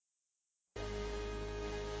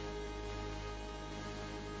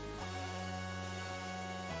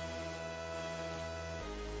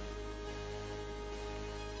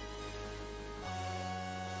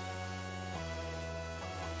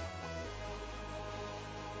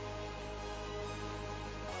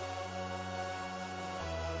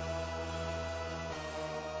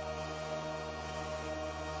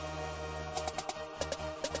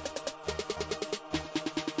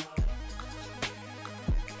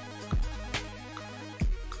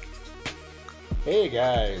Hey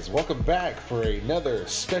guys, welcome back for another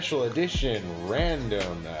special edition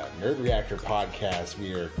random Nerd Reactor podcast.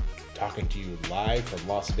 We are talking to you live from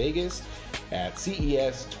Las Vegas at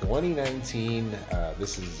CES 2019.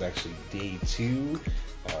 This is actually day 2.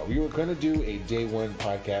 We were going to do a day 1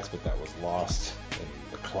 podcast, but that was lost in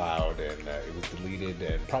the cloud and it was deleted,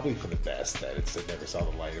 and probably for the best that it never saw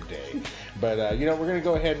the light of day. But we're going to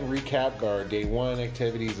go ahead and recap our day 1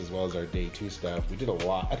 activities as well as our day 2 stuff. We did a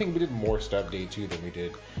lot. I think we did more stuff day 2 than we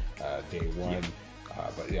did day 1. Yeah.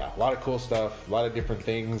 But yeah, a lot of cool stuff, a lot of different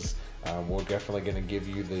things. We're definitely going to give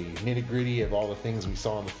you the nitty gritty of all the things we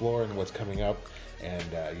saw on the floor and what's coming up.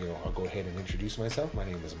 And I'll go ahead and introduce myself. My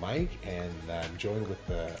name is Mike, and I'm joined with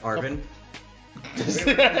Arvin.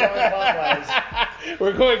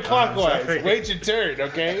 We're going clockwise. Wait your turn,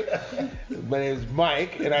 okay? My name is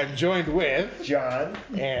Mike, and I'm joined with John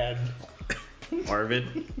and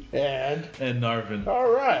Arvin. and Narvin.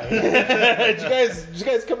 All right. Did you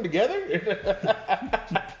guys come together?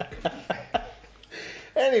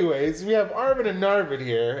 Anyways, we have Arvin and Narvin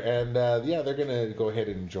here, and they're gonna go ahead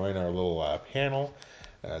and join our little panel,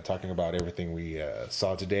 talking about everything we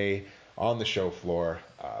saw today on the show floor.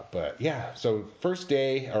 So first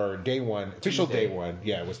day, or day 1, official Tuesday. day 1.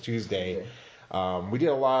 Yeah, it was Tuesday. We did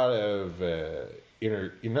a lot of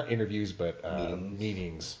not interviews, but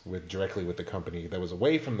meetings directly with the company that was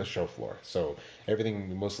away from the show floor. So everything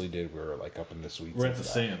we mostly did, we were like up in the suites. We're at the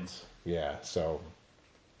Sands. Yeah, so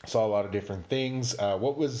saw a lot of different things.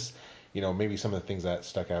 What was, maybe some of the things that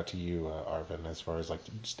stuck out to you, Arvin, as far as like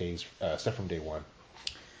stuff from day 1?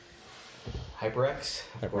 HyperX,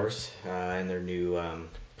 of course, and their new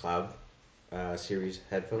Cloud series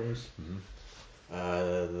headphones. Mm-hmm.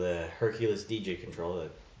 The Hercules DJ controller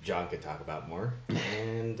that John could talk about more,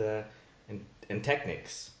 and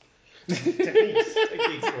Technics. Techniques,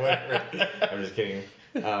 whatever. I'm just kidding.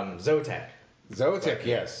 Zotac. Zotac,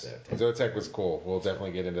 yes. Zotac was cool. We'll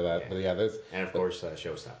definitely get into that. Yeah. But yeah, and of course,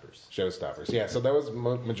 Showstoppers. Showstoppers. Yeah, so that was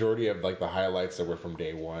majority of like the highlights that were from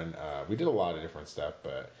day 1. We did a lot of different stuff,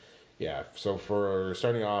 but yeah. So for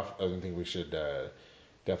starting off, I think we should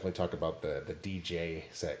definitely talk about the DJ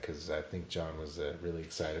set, because I think John was really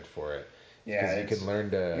excited for it. Yeah, you can learn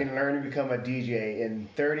to become a DJ in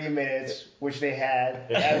 30 minutes, which they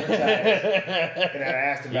had advertised. And I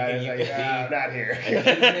asked about it, like, I'm not here.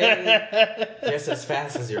 Just as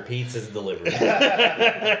fast as your pizza's delivered.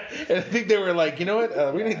 And I think they were like, you know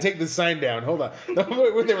what? We need to take this sign down. Hold on. They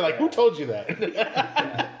were like, who told you that? I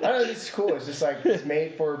don't know, this is cool. It's just like, it's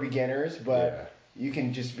made for beginners, but you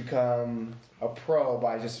can just become a pro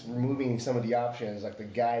by just removing some of the options, like the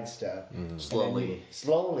guide stuff. Mm-hmm.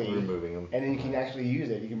 Slowly removing them. And then you can actually use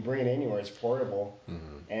it. You can bring it anywhere. It's portable.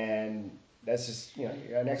 Mm-hmm. And that's just,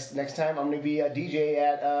 next time I'm going to be a DJ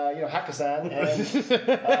at, Hakkasan and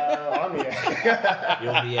Omnia.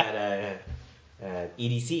 You'll be at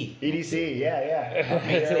EDC. EDC, yeah. I'll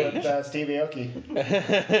be there with Steve Aoki.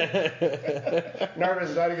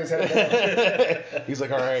 Narvin's nodding his head down. He's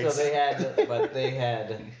like, all right. So they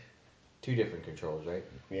had 2 different controllers, right?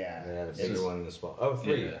 Yeah. They had a bigger one and a small. Oh,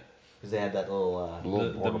 3. Because they had that little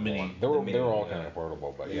portable mini one. They were all mini, kind of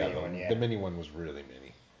portable, but the mini one was really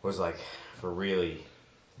mini. was like for really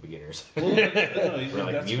beginners. Well, no, For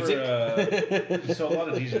like that's music. So a lot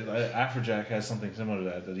of DJs, Afrojack has something similar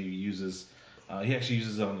to that he uses. He actually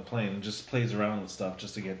uses it on the plane and just plays around with stuff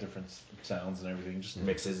just to get different sounds and everything. Just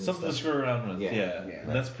Mixes and something stuff. to screw around with. Yeah. And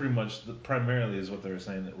that's pretty much primarily is what they were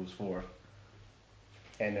saying it was for.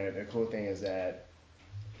 And the cool thing is that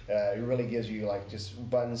it really gives you like just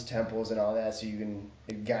buttons, tempos, and all that, so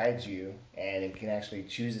it guides you, and it can actually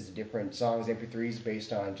choose the different songs, MP3s,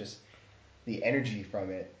 based on just the energy from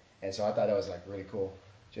it. And so I thought that was like really cool,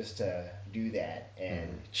 just to do that and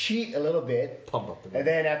cheat a little bit. Pump up the And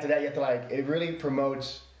then after that, you have to it really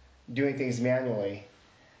promotes doing things manually.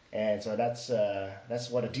 And so that's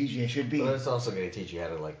what a DJ should be. But it's also going to teach you how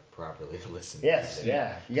to properly listen. Yes,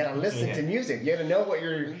 yeah. You gotta listen to music. You gotta know what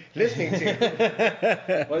you're listening to.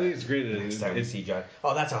 Well, I think it's great. Next time you see John,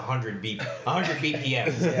 that's 100 BPM. Yeah.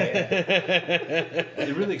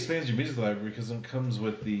 It really expands your music library because it comes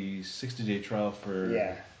with the 60-day trial for.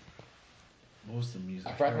 Yeah. What was the music?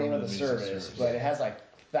 I forgot the name of the service, but it has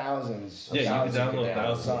thousands. Yeah, you can download of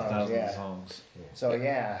thousands and thousands yeah. of songs. So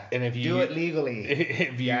yeah, And if you do it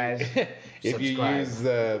legally, guys. If you Subscribe. use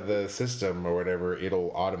the system or whatever,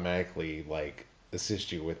 it'll automatically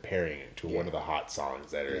assist you with pairing it to one of the hot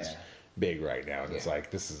songs that is big right now. And it's like,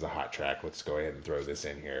 this is a hot track. Let's go ahead and throw this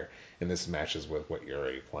in here, and this matches with what you're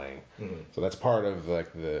already playing. Mm-hmm. So that's part of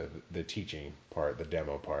the teaching part, the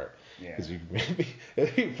demo part. Yeah. Because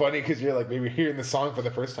it'd be funny because you're like maybe hearing the song for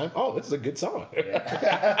the first time. Oh, this is a good song.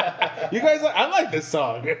 Yeah. You guys, I like this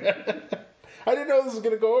song. I didn't know this was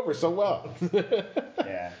gonna go over so well.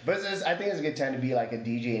 Yeah, but I think it's a good time to be like a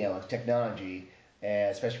DJ now with technology,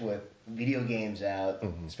 and especially with video games out.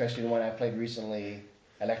 Especially the one I played recently,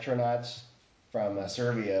 Electronauts from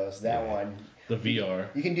Survios. That one, The VR.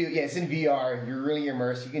 you can do. Yeah, it's in VR. You're really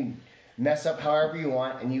immersed. You can mess up however you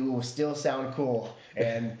want, and you will still sound cool.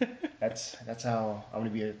 And that's how I'm gonna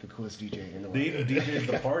be the coolest DJ in the world. They even DJ'd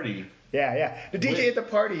the party Yeah. The DJ at the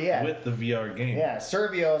party. Yeah. with the VR game. Yeah,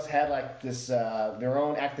 Survios had like this their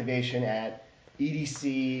own activation at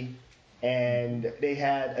EDC, and they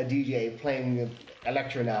had a DJ playing the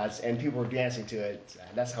Electronauts, and people were dancing to it.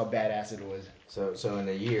 That's how badass it was. So in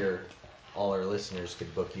a year, all our listeners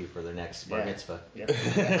could book you for their next bar Yeah. mitzvah. Yep.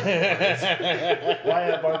 Why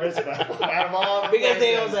a bar mitzvah? Out of all the Because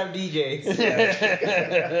they places. also have DJs.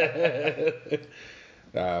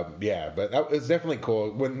 Yeah, but that was definitely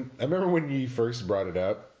cool. I remember when you first brought it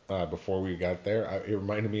up before we got there, it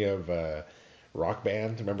reminded me of Rock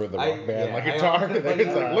Band. Remember the Rock Band, yeah, like I guitar? often They think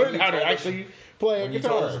was like about learn it. how to You told us- actually play a When you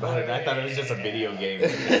told us guitar. about it, I thought it was just a video game.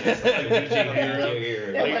 DJ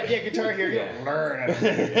Hero. Yeah, Guitar Hero, you don't learn how to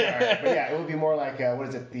play guitar. But yeah, it would be more like, what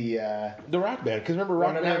is it, the... The Rock Band, because remember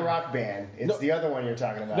Rock not Band? Rock Band. It's No. the other one you're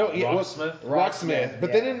talking about. No, yeah, Rocksmith? Rocksmith. But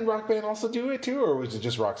yeah. then didn't Rock Band also do it too, or was it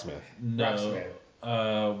just Rocksmith? No.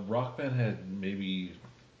 Rocksmith. Rock Band had maybe.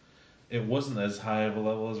 It wasn't as high of a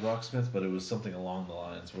level as Rocksmith, but it was something along the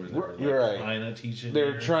lines where they were You're right. kind of teaching. They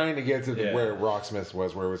were you. trying to get to Yeah. where Rocksmith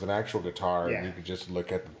was, where it was an actual guitar, and Yeah. you could just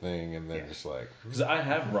look at the thing and then Yeah. just like, Because I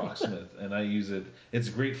have Rocksmith and I use it. It's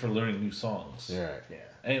great for learning new songs. yeah, right. Yeah.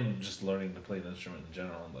 And just learning to play an instrument in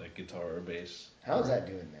general, like guitar or bass. How's that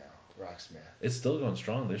doing now, Rocksmith? It's still going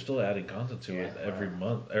strong. They're still adding content to it Yeah. every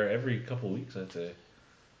month or every couple weeks, I'd say.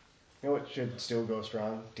 You know what should still go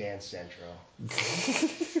strong? Dance Central.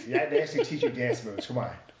 Yeah, they actually teach you dance moves. Come on.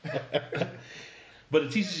 But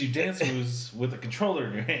it teaches you dance moves with a controller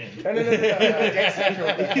in your hand. No. Dance Central.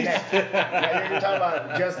 You connect. Yeah, you're talking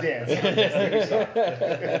about Just Dance.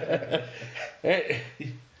 Hey,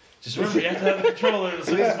 Just remember, you have to have the controller in the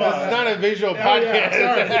same this is spot. not a visual Oh, yeah, podcast.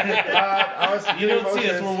 sorry. I was You don't see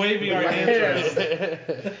us. We're waving our hands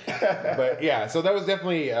around. But yeah, so that was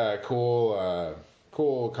definitely a cool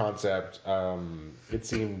concept. It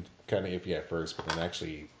seemed kind of iffy at first, but then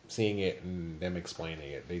actually seeing it and them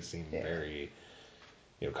explaining it, they seemed Yeah. very,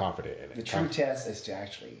 confident in it. The true test is to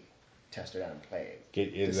actually test it out and play it.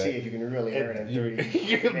 Get- To is see that- if you can really learn in 30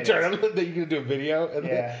 you can minutes. turn on that you can do a video and,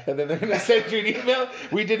 Yeah. then they're going to send you an email.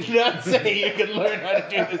 We did not say you can learn how to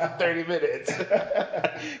do this in 30 minutes.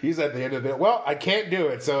 He's at the end of it. Well, I can't do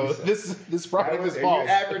it, so this product is You false.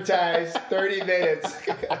 advertise 30 minutes.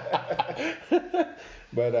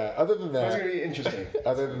 But other than That's that, going to be interesting.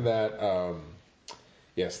 other than that,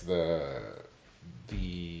 yes, the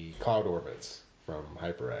cloud orbits from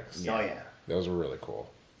HyperX. Oh, yeah. Those were really cool.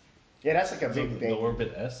 Yeah, that's like a The, big the thing.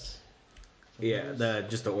 Orbit S. Yeah,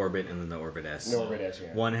 just the Orbit and then the Orbit S. No Orbit S,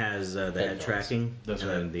 yeah. One has the head Headphones. tracking, That's and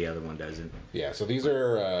right. then the other one doesn't. Yeah, so these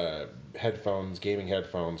are headphones, gaming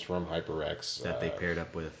headphones from HyperX. That they paired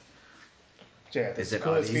up with. So, yeah, Is the it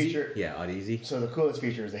coolest Audeezy? feature. Yeah, Audeezy. So the coolest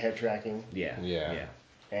feature is the head tracking, Yeah. Yeah.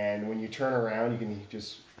 and when you turn around, you can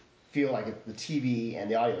just feel like the TV and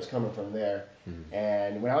the audio is coming from there.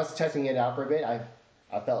 And when I was testing it out for a bit,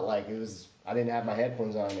 I felt like I didn't have my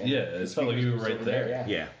headphones on. And Yeah, it the felt like you were speakers right over there. Yeah.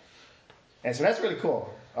 Yeah. And so that's really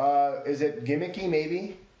cool. Is it gimmicky?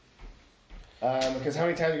 Maybe. Because how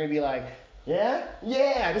many times are you gonna be like,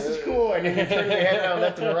 yeah, this is cool, and then you turn your head around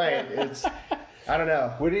left and right. It's, I don't know.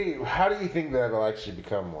 How do you think that'll actually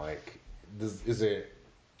become like? Is it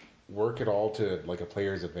work at all to like a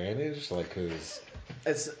player's advantage? Like, cause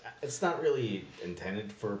It's not really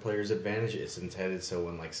intended for a player's advantage. It's intended so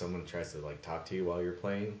when like someone tries to like talk to you while you're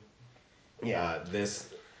playing, this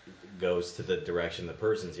goes to the direction the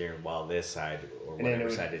person's hearing, while this side or And then whatever it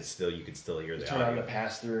would- side it's still you can still hear the Turn on the audio.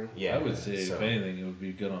 pass through. Yeah, I would say, so, if anything, it would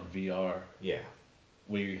be good on VR, yeah,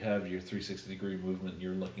 where you have your 360-degree movement,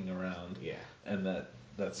 you're looking around, yeah. and that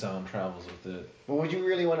sound travels with it. But would you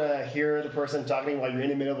really want to hear the person talking while you're in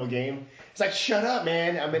the middle of a game? It's like, shut up,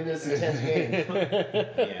 man! I'm in this intense game.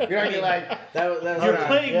 Yeah. You're not gonna be like, That was You're on,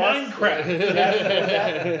 playing yes? Minecraft!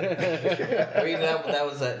 I mean, that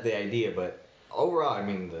was the idea, but overall, I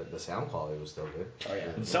mean, the sound quality was still good. oh yeah.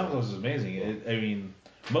 The sound quality is amazing. I mean,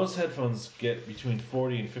 most headphones get between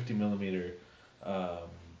 40 and 50 millimeter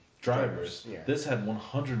drivers. Yeah. This had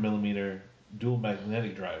 100 millimeter dual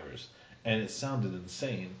magnetic drivers, and it sounded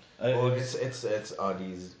insane. Well, it's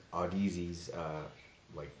Audeezy's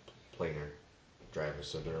like planar drivers,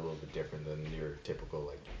 so they're a little bit different than your typical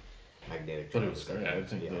like magnetic But drivers. it was great. I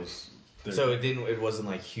think those. So it wasn't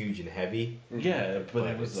like huge and heavy. Yeah, but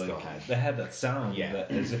it was like they had that sound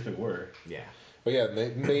as if it were. Yeah. But yeah,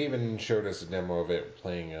 they even showed us a demo of it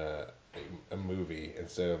playing a movie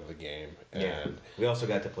instead of the game. And we also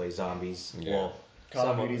got to play zombies. Yeah. Well,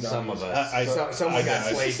 some of us. I got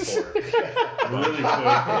slayed for it. Really quick.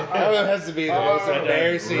 that has to be the most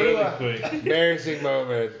embarrassing, really quick. embarrassing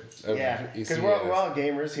moment. Of because ECS. we're all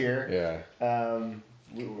gamers here. Yeah.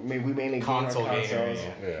 We mainly Console game on gamer, consoles,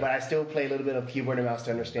 yeah. but I still play a little bit of keyboard and mouse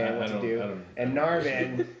to understand what to do. And I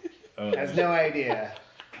Narvin has no idea.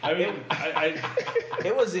 I mean,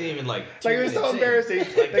 It wasn't even like. Like, it was so embarrassing.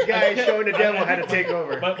 The guy showing the demo had to take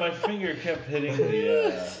over. my finger kept hitting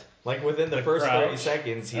the. Like within the first crouch, 30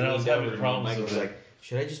 seconds, he and I was leaned having over to me. problems Mike with was it. like,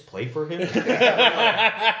 "Should I just play for him?"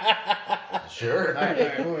 Sure. All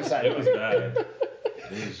right, move aside. It was bad.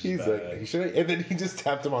 He's like, he should, and then he just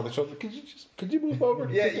tapped him on the shoulder. Could you move over?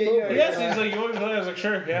 Yeah, Could you yeah, move yeah. over?" Yes, he's like, you want me to play? I was like,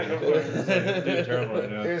 sure, yeah, go for it. It's like, I'm doing terrible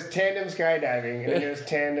right now. There's tandem skydiving, and then there's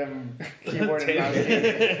tandem keyboard and mouse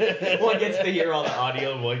gaming. One gets to hear all the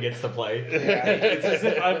audio, and one gets to play. Yeah. It's as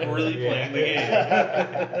if I'm really playing the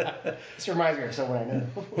game. This reminds me of someone I know.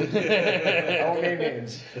 I won't name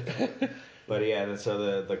names. But yeah, so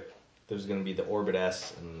the there's gonna be the Orbit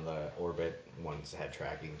S, and the Orbit ones had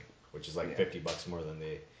tracking, which is like $50 more than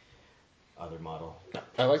the other model.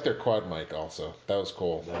 I like their quad mic also. That was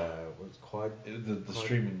cool. What's quad? The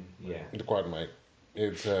streaming. Yeah. The quad mic.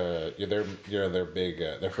 It's their big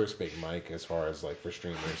their first big mic as far as like for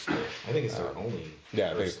streamers. I think it's their only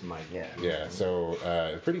first mic. Yeah, so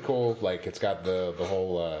pretty cool. Like it's got the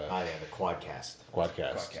whole the Quadcast.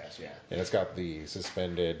 quadcast, Yeah. and it's got the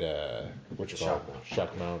suspended what you call shock it? mount.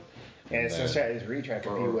 Shock mount. And it's really trying to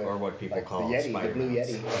compete with or what people like call the Yeti, spider the Blue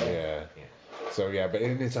mounts. Yeti. Yeah. So yeah, but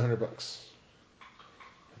it's $100.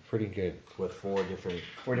 Pretty good. With four different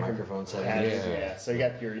microphone settings. patterns, Yeah. So you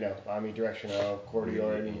got your omnidirectional,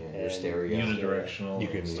 cordioid, your stereo. Unidirectional.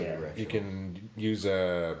 You can use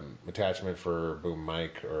a attachment for boom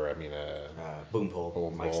mic or boom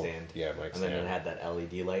pole, mic stand. Yeah, mic and stand. then it had that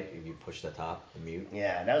LED light if you push the top, the mute.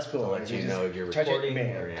 Yeah, that was cool. To let you know if you're touch it, recording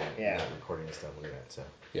bam. or Yeah. not recording and stuff like that. So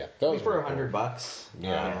Yeah, that was for really cool. $100.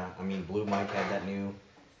 Yeah. I mean, Blue Mic had that new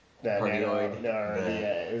The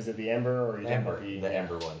cardioid. was it the Ember or the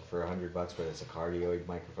Ember one for $100, but it's a cardioid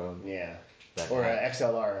microphone. Yeah. That Or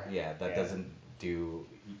XLR. Yeah, that doesn't do.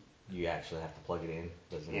 You actually have to plug it in.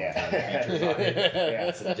 Doesn't Yeah. have any features on it. Yeah.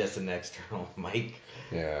 It's just an external mic.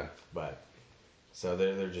 Yeah. But so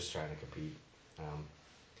they're just trying to compete.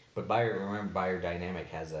 But Bayer Dynamic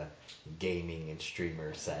has a gaming and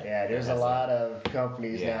streamer set. Yeah, there's a lot of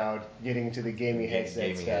companies now getting into the gaming headset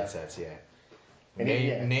gaming stuff. headsets, yeah. And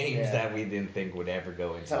Names that we didn't think would ever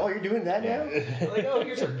go into. So, you're doing that now? Like, oh,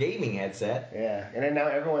 here's our gaming headset. Yeah, and then now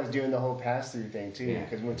everyone's doing the whole pass-through thing too, Yeah.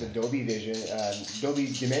 because we went to Dolby Vision, Dolby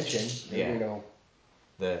Dimension. Yeah.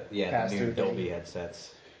 The new thing. Dolby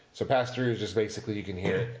headsets. So pass through is just basically you can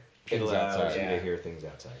hear It things allows outside. you to hear things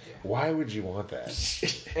outside. Yeah. Why would you want that?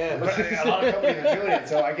 But a lot of companies are doing it,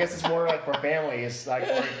 so I guess it's more like for families, like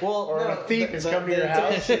or a thief is coming to your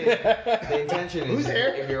house. The intention Who's is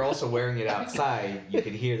there? if you're also wearing it outside, you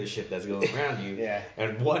can hear the shit that's going around you. Yeah.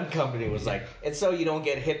 And one company was like, "And so you don't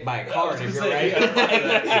get hit by a car if you're gonna say, right."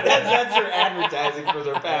 That's their advertising for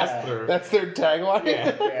their pass through. That's their tagline.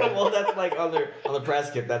 Yeah. Yeah. Well, that's like on the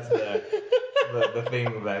press kit. That's the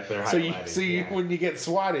thing that they're highlighting. So you when you get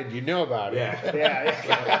swatted, you know about it. Yeah.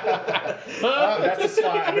 Yeah. Oh, that's a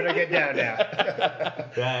spot. I better get down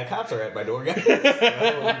now. Cops are at my door, guys. So,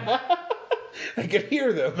 I can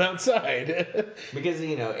hear them outside. because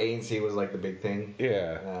ANC was like the big thing.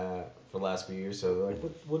 Yeah. For the last few years, so they're like,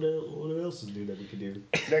 what else is new that we could do?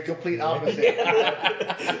 The complete opposite.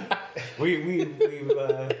 We've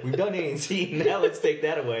done ANC, now let's take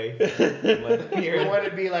that away. We want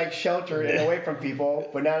to be like sheltered and away from people,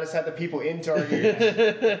 but now let's have the people into our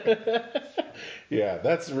ears. Yeah,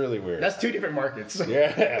 that's really weird. That's two different markets.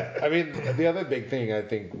 Yeah. I mean, the other big thing I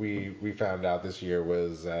think we found out this year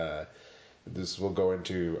was this will go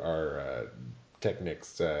into our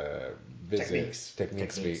Technics visit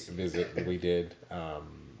that we did.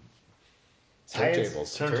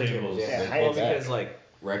 Turntables. Yeah. Well, because like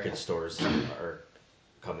record stores are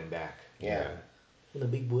coming back. Yeah. In a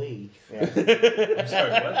big way. Yeah. I'm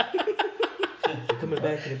sorry, what? They're coming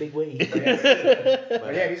back in a big way.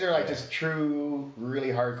 But yeah, these are like just true, really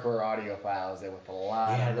hardcore audiophiles that with a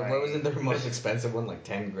lot of money. What wasn't their most expensive one? Like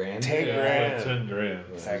 10 grand? 10 grand. 10 grand.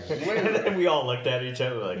 It's like, And then we all looked at each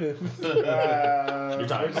other like, you're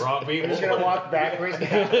talking to the wrong we're people. just gonna walk backwards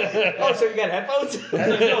now. Oh, so you got headphones?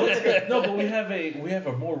 No, but we have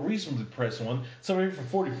a more reasonably priced one. It's over here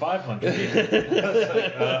for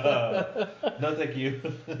 $4,500. No, thank you.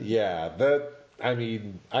 Yeah, I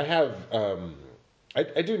mean, I have.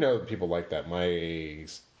 I do know people like that. My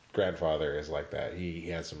grandfather is like that. He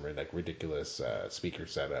has some like ridiculous speaker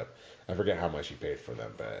setup. I forget how much he paid for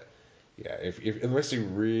them, but yeah, if unless you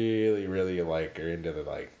really like are into the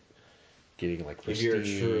like getting like If you're a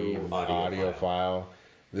pristine true audiophile,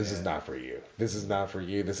 this is not for you. This is not for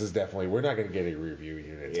you. This is definitely we're not going to get any review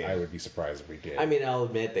units. Yeah. I would be surprised if we did. I mean, I'll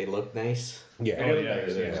admit they look nice. Yeah. Oh, yeah,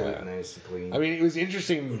 They're yeah. nice and clean. I mean, it was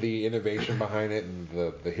interesting the innovation behind it and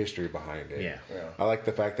the history behind it. Yeah. I like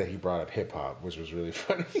the fact that he brought up hip hop, which was really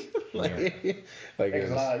funny. like it There's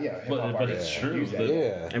a was, lot of, hip hop But artists it's that true. use that.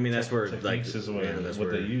 yeah, I mean, that's where Techniques is what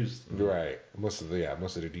they used. right. Most of the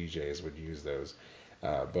DJs would use those,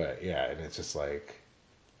 but yeah, and it's just like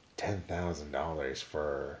 $10,000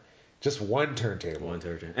 for just one turntable. One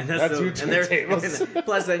turntable. And that's your turntables.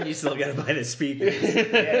 Plus, then you still got to buy the speakers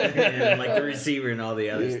and like the receiver and all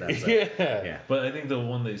the other stuff. So. Yeah. But I think the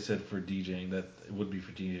one they said for DJing, that it would be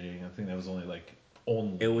for DJing, I think that was only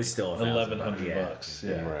It was still $1,100. Yeah.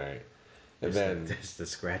 Yeah. Right. And then just to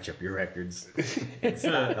scratch up your records.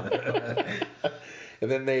 and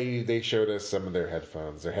then they showed us some of their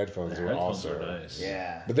headphones. Their headphones were Headphones also are nice.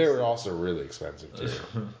 Yeah. but they were also really expensive too.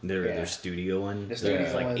 Their studio one. The studio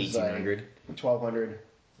was like one's 1,800. like 1,200.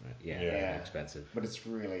 Yeah, Yeah. expensive. But it's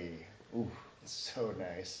really, it's so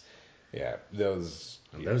nice. Yeah, those.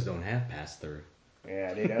 Those don't have pass through.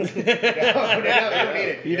 Yeah, they don't. They don't need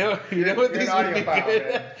it. You know what You're these an would be audiophile, good?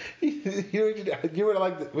 man. You know what I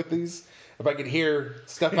like with these? If I could hear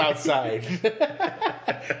stuff outside.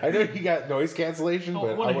 I know you got noise cancellation, I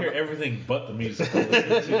but want to hear everything but the music. I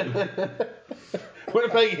listen to. What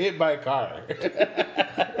if I get hit by a car?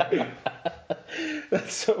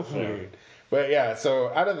 That's so weird. But yeah, so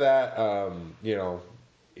out of that,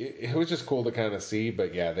 it was just cool to kind of see.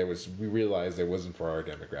 But yeah, we realized it wasn't for our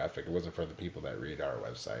demographic. It wasn't for the people that read our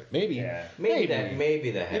website. Maybe the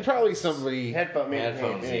headphones. probably somebody.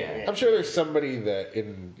 Headphones, yeah. I'm sure there's somebody that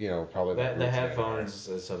probably The reads headphones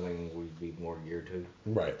is something we'd be more geared to.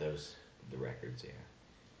 Right. The records, yeah.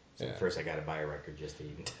 So Yeah. first I got to buy a record just to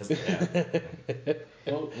even test it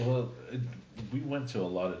out. We went to a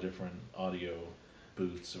lot of different audio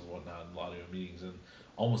booths or whatnot, and audio meetings, and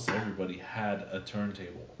almost everybody had a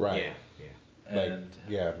turntable. Right. Yeah. And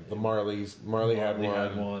the Marley had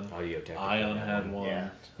one. Audio Technica Ion had one. Yeah.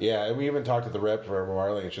 Yeah, and we even talked to the rep for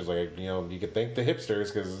Marley, and she's like, you could thank the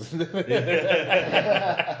hipsters because.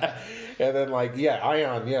 And then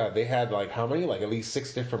Ion, they had how many? At least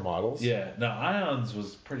 6 different models. Yeah. Now Ion's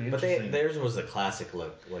was pretty But interesting. theirs was the classic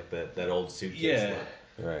look, like that old suitcase look.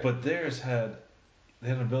 Right. But theirs had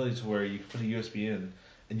an ability to where you could put a USB in,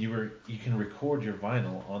 and you can record your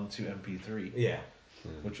vinyl onto MP3. Yeah.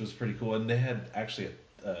 Which was pretty cool. And they had actually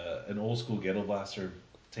an old school Ghetto Blaster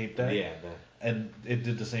tape deck. Yeah. And it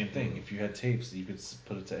did the same thing. If you had tapes, you could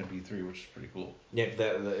put it to MP3, which is pretty cool. Yeah,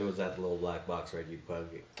 it was that little black box, right? You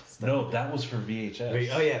plug it. No, that was for VHS.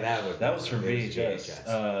 Oh yeah, that was for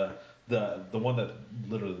VHS. The one that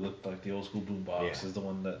literally looked like the old school boombox is the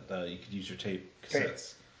one that you could use your tape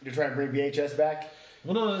cassettes. You're trying to bring VHS back?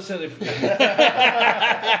 Well, no, they said if they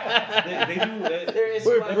do.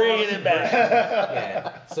 We're bringing it back.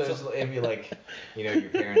 Yeah. So if you your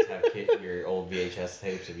parents have your old VHS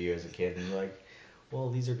tapes of you as a kid, and you're like, well,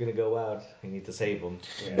 these are gonna go out. I need to save them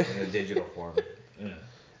in a digital form. Yeah.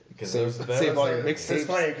 Because save all your mixtapes. It's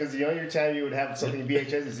funny because the only time you would have something in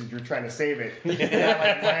VHS is if you're trying to save it. You're not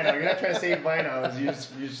like vinyl. You're not trying to save vinyl. You're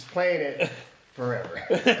just playing it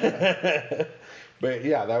forever. But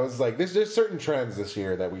yeah, that was there's certain trends this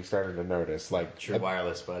year that we started to notice. True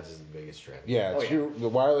wireless buds is the biggest trend. Yeah, the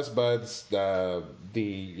wireless buds, the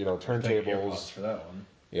turntables. AirPods for that one.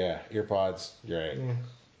 Yeah, earpods. You're right.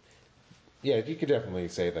 Yeah, you could definitely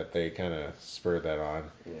say that they kind of spurred that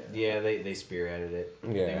on. Yeah, they spearheaded it.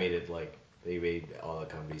 Yeah. They made it they made all the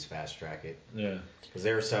companies fast track it. Yeah. Because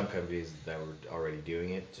there were some companies that were already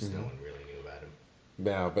doing it, just no one really knew about them.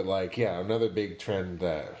 No, but like, yeah, another big trend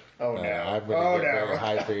that Oh, no. I'm gonna get very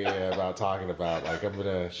hypey about talking about. Like, I'm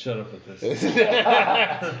gonna Shut up with this.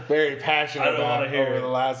 very passionate I don't about wanna hear over it. the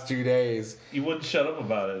last 2 days. You wouldn't shut up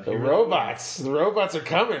about it. The You robots. The robots are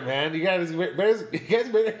coming, man. You guys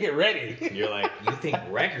better get ready. You're like, you think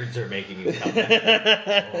records are making you come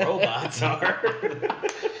back? Robots are.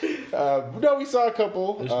 No, we saw a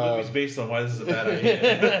couple. There's movies based on why this is a bad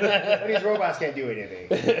idea. But these robots can't do anything.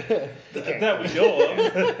 That we know of.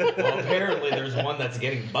 Well, apparently there's one that's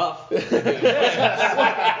getting buff. You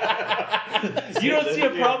don't see a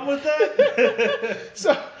problem with that?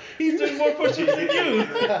 So He's doing more push-ups than you.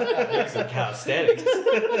 Some calisthenics.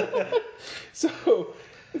 So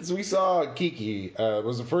we saw Kiki.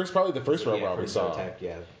 Was probably the first robot we first saw. Type,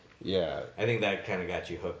 yeah. Yeah. I think that kind of got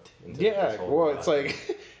you hooked into this Yeah. whole Well, robot it's like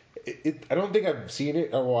thing. I don't think I've seen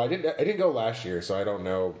it. Oh, well, I didn't go last year, so I don't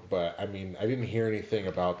know. But I mean, I didn't hear anything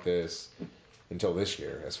about this until this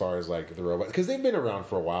year, as far as like the robot, because they've been around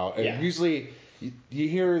for a while, and Yeah. usually. You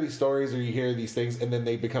hear these stories or you hear these things, and then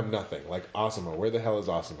they become nothing. Like Osimo, where the hell is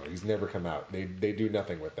Osimo? He's never come out. They do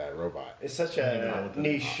nothing with that robot. It's such I don't even know a what the-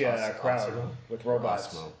 niche crowd Osmo? with robots.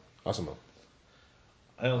 Osmo. Osimo.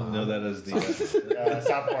 I only know that as the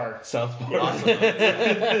South Park. South Park.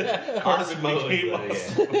 Osmo became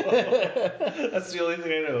is the- yeah. That's the only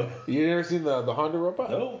thing I know. You never seen the Honda robot?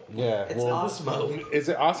 No. Yeah. It's Osmo. Is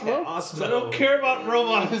it Osmo? Yeah, Osmo. I don't care about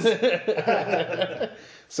robots.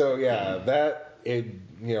 So yeah,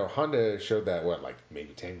 Honda showed that like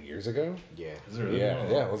maybe 10 years ago. Yeah. Is it really?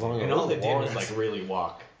 Yeah, it was long. And it all was it did long. was like really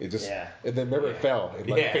walk. It just Yeah. and then remember it Yeah. fell and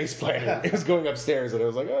like Yeah. face planted. It was going upstairs and I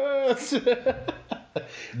was like,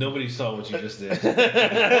 Nobody saw what you just did.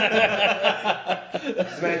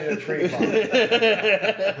 It's managing a tree farm.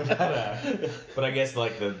 But I guess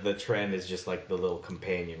like the trend is just like the little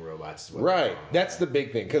companion robots. is what Right, they're calling that's them. the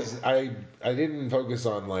big thing because I didn't focus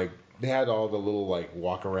on like they had all the little like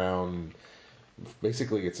walk around.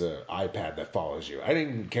 Basically, it's an iPad that follows you. I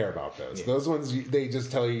didn't care about those. Yeah. Those ones they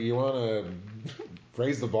just tell you want to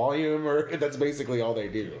raise the volume, or that's basically all they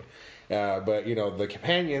do. But the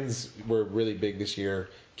companions were really big this year.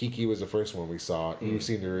 Kiki was the first one we saw. You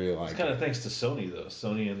seem to really like It's kind of thanks to Sony, though.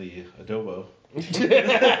 Sony and the Adobo.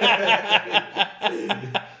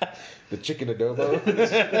 the chicken adobo.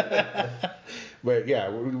 But yeah,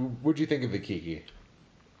 what'd you think of the Kiki?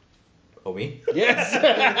 Oh, me? Yes.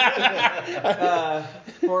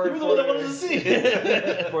 For You were the one that wanted to see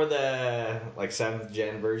it. for the like 7th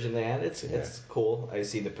gen version they had, it's cool. I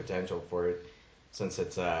see the potential for it since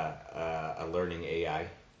it's a learning AI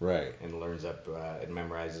Right. and learns up it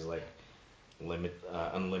memorizes like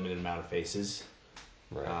unlimited amount of faces.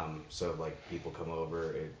 Right. So like people come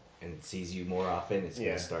over and sees you more often, it's Yeah.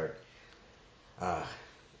 gonna start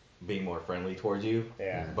being more friendly towards you.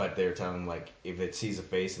 Yeah. But they're telling them, like, if it sees a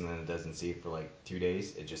face and then it doesn't see it for like 2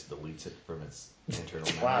 days, it just deletes it from its internal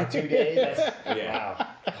memory. Wow, 2 days? That's, Yeah. Wow.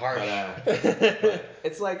 Harsh. But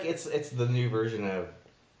it's like it's the new version of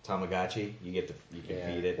Tamagotchi. You can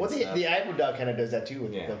feed it. Well, and stuff. the iPod dog kind of does that too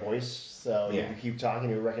with Yeah. the voice. So Yeah. you keep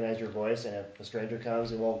talking, it'll recognize your voice, and if a stranger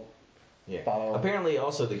comes, it won't Yeah. follow. Apparently,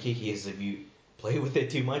 also the Kiki is if you play with it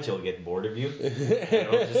too much, it'll get bored of you.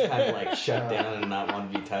 It'll just kind of like shut down and not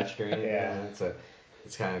want to be touched or anything. Yeah.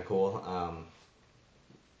 It's kind of cool.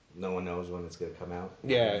 No one knows when it's going to come out.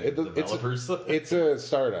 Yeah, Developers. it's a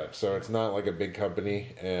startup, so it's not like a big company.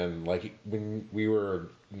 And like when we were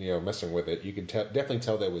messing with it, you can definitely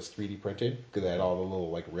tell that it was 3D printed because it had all the little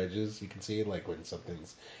like ridges you can see, like when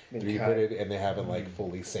something's Been 3D cut. printed and they haven't like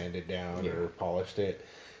fully sanded down Yeah. or polished it.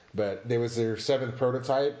 But there was their 7th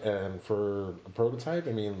prototype, and for a prototype,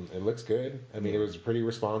 I mean, it looks good. I mean, it was pretty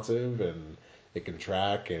responsive, and it can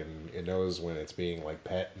track, and it knows when it's being like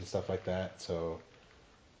pet and stuff like that. So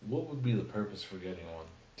What would be the purpose for getting one?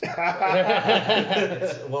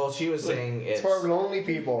 Well, she was saying It's for lonely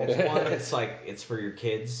people. it's like it's for your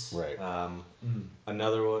kids. Right.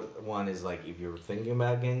 Another one is like if you're thinking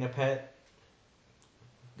about getting a pet,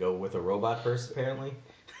 go with a robot first. Apparently,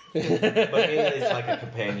 but mainly it's like a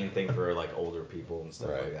companion thing for like older people and stuff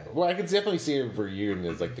like that. Well, I could definitely see it for you and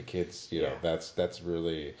as like the kids. Yeah. That's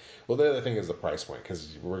really well. The other thing is the price point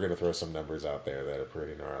because we're gonna throw some numbers out there that are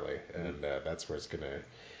pretty gnarly, and that's where it's gonna.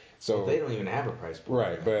 So Well, they don't even have a price point.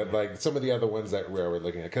 right, but like some of the other ones that we were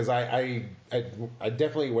looking at, because I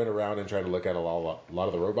definitely went around and tried to look at a lot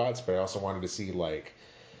of the robots, but I also wanted to see like,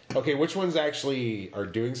 okay, which ones actually are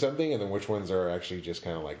doing something, and then which ones are actually just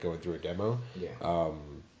kind of like going through a demo. Yeah.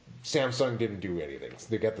 Samsung didn't do anything. So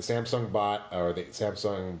they got the Samsung Bot or the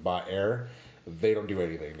Samsung Bot Air. They don't do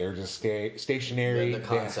anything. They're just stationary. The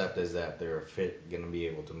concept is that they're going to be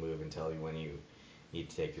able to move and tell you when you need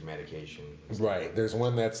to take your medication. Right. There's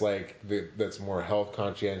one that's like that's more health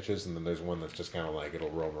conscientious, and then there's one that's just kind of like it'll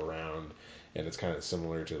roam around, and it's kind of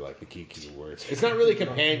similar to like the Kiki, where it's not really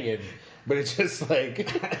companion, but it's just like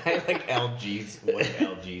I like LGs. What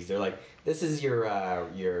LGs? They're like, this is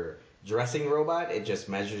your dressing robot. It just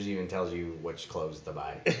measures you and tells you which clothes to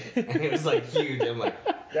buy. And it was like huge. I'm like,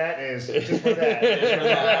 that is just for that. just for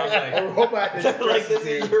that. I was like, A robot that like this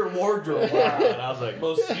is your wardrobe. And I was like,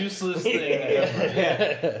 Most useless thing ever.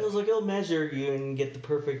 yeah. I was like, it'll measure you and get the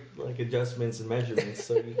perfect like adjustments and measurements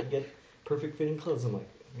so you can get perfect fitting clothes. I'm like,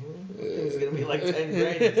 it's gonna be like 10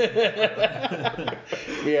 grand.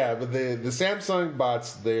 yeah, but the Samsung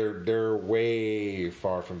bots they're way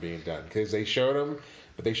far from being done because they showed them,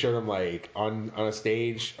 but they showed them like on a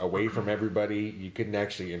stage away from everybody. You couldn't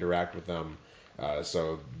actually interact with them,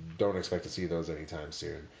 so don't expect to see those anytime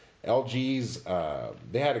soon. LG's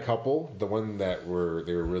they had a couple. The one that they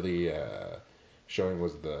were really showing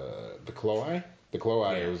was the Chloe. The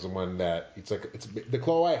Chloe was the one that it's the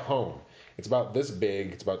Chloe Home. It's about this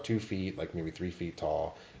big. It's about 2 feet, like maybe 3 feet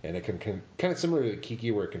tall, and it can kind of similar to the Kiki,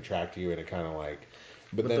 where it can track you, and it kind of like.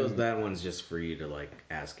 But then that one's just for you to like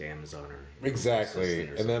ask Amazon or exactly.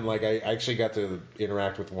 And then like I actually got to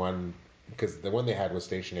interact with one because the one they had was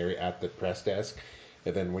stationary at the press desk,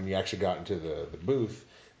 and then when you actually got into the booth,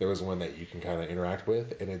 there was one that you can kind of interact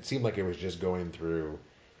with, and it seemed like it was just going through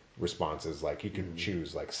responses, like you could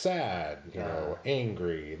choose like sad,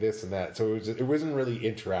 angry, this and that. So it wasn't really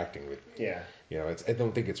interacting with me. Yeah. I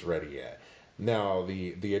don't think it's ready yet. Now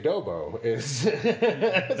the Adobo is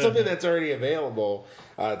something that's already available.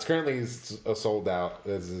 It's currently sold out.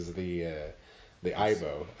 This is the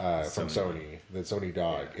Aibo from Sony, the Sony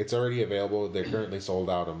dog. Yeah. It's already available. They're currently sold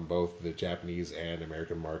out on both the Japanese and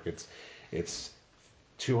American markets. It's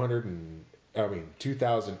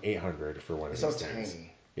 $2,800 for one of these things. So tiny.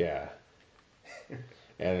 Yeah.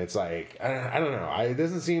 And it's like, I don't know. It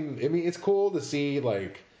doesn't seem, I mean, it's cool to see,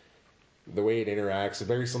 like, the way it interacts. It's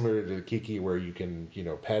very similar to the Kiki where you can,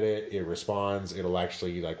 pet it, it responds, it'll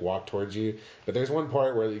actually, like, walk towards you. But there's one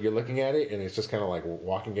part where you're looking at it, and it's just kind of, like,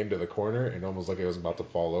 walking into the corner, and almost like it was about to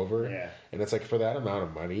fall over. Yeah. And it's like, for that amount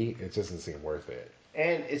of money, it doesn't seem worth it.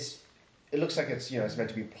 And it looks like it's meant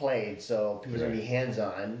to be played, so people are gonna be hands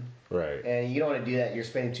on. Right. And you don't want to do that. You're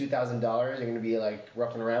spending $2,000. You're gonna be like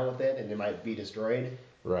roughing around with it, and it might be destroyed.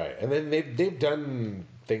 Right. And then they've done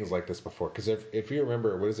things like this before. Because if you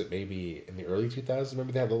remember, what is it? Maybe in the early 2000s.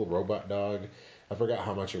 Remember they had a little robot dog. I forgot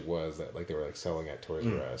how much it was that like they were like selling at Toys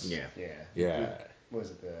R Us. Yeah. Yeah. What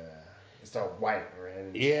was it? It's all white,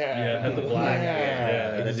 right? Yeah, the black.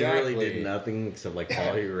 Yeah, exactly. It really did nothing except like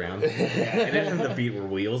follow you around. And then the feet were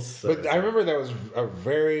wheels. So but I remember that was a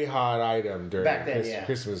very hot item during back then,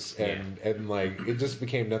 Christmas, and like it just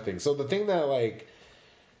became nothing. So the thing that like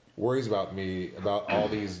worries about me about all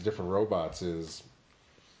these different robots is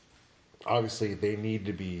obviously they need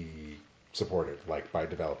to be supported like by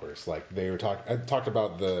developers. Like I talked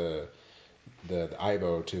about the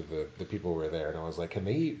Aibo to the people who were there, and I was like, can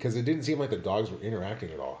they? Because it didn't seem like the dogs were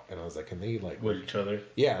interacting at all, and I was like, can they like with each other?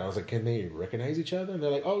 Yeah, and I was like, can they recognize each other? And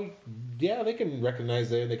they're like, oh yeah, they can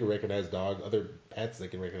recognize them. They can recognize dogs, other pets. They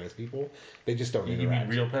can recognize people. They just don't interact. You mean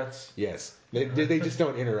real pets? Yes, they just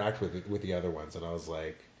don't interact with the other ones, and I was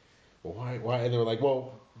like, well, why? And they were like,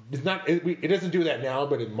 well, it's not. It doesn't do that now,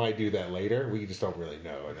 but it might do that later. We just don't really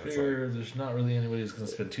know. And it's like, there's not really anybody who's going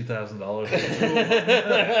to spend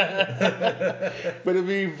 $2,000. But it'd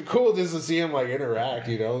be cool just to see them like interact,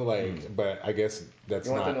 But I guess that's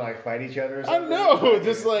you want not. them to like fight each other? Or I don't know.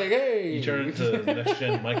 Just like, hey, You turn into next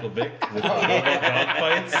gen Michael Vick with robot dog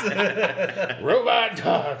fights. Robot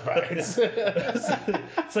dog fights.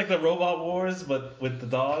 It's like the Robot Wars, but with the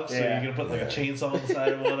dogs. So you're gonna put like a chainsaw on the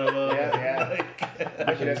side of one of them. Yeah.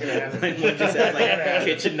 Actually, that's gonna happen. Like one just had like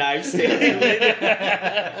kitchen knives standing with.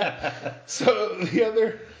 So the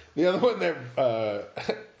other one that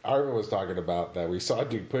Arvin was talking about that we saw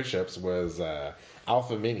do push-ups was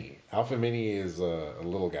Alpha Mini. Alpha Mini is a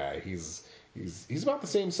little guy. He's about the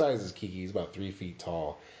same size as Kiki. He's about 3 feet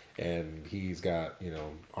tall, and he's got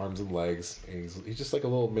arms and legs. And he's just like a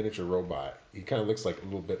little miniature robot. He kind of looks like a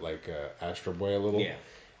little bit like Astro Boy a little. Yeah.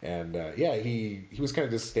 And he was kind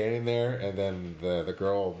of just standing there, and then the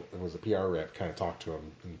girl who was a PR rep kind of talked to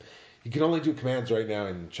him. And he can only do commands right now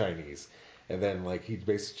in Chinese. And then like she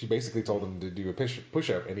basically told him to do a push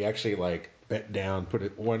up, and he actually like bent down,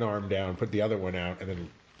 put one arm down, put the other one out, and then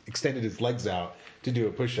extended his legs out to do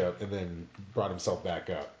a push up, and then brought himself back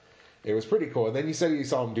up. It was pretty cool. And then you said you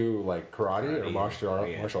saw him do like karate or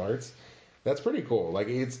martial arts. That's pretty cool. Like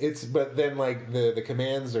it's but then like the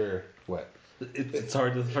commands are what? It's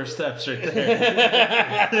hard. The first steps right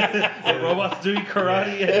there. A robot's doing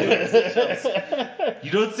karate. And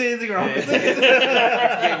you don't say anything wrong with it. It's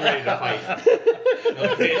getting ready to fight.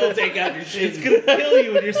 Okay, it'll take out your shit. It's gonna kill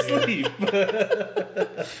you in your sleep.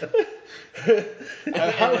 And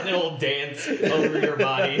then it'll dance over your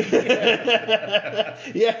body.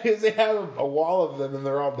 Yeah, because they have a wall of them and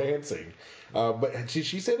they're all dancing. But did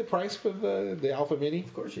she say the price for the Alpha Mini?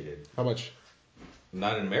 Of course you did. How much?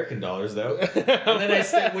 Not in American dollars, though. And then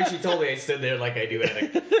when she told me, I stood there like I do,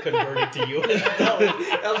 had to convert it to US dollars.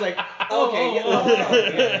 I was like, okay, yeah,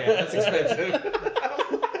 that's expensive.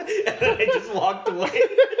 And then I just walked away.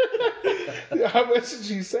 How much did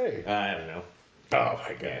she say? I don't know. Oh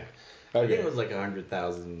my god. Yeah. Okay. I think it was like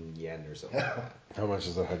 100,000 yen or something like that. How much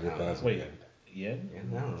is 100,000? Wait, yen? Yeah,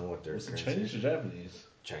 I don't know what their Is it currency Chinese or is. Japanese?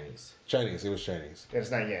 Chinese. Chinese. It was Chinese.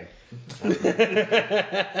 It's not yen. I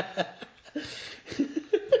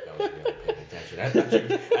wasn't really paying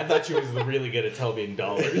attention. I thought she was really good at telling me in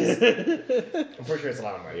dollars. I'm pretty sure it's a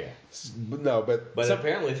lot of money. Yeah. No, but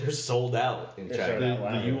Apparently they're sold out in They're China. sold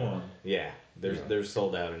out. The Wow. yuan. Yeah, they're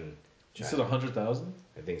sold out in You China. said 100,000?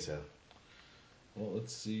 I think so. Well,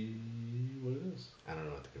 let's see what it is. I don't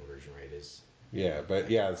know what the conversion rate is. yeah, but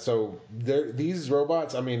yeah. So these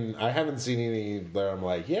robots. I mean, I haven't seen any that I'm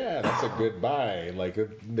like, yeah, that's a good buy. Like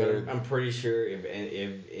they're. I'm pretty sure if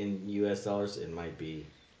in U.S. dollars, it might be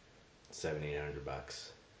 $700-800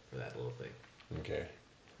 for that little thing. Okay.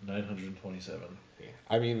 927.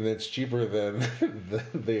 I mean, it's cheaper than the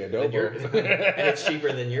And Adobo. it's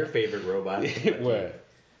cheaper than your favorite robot. What?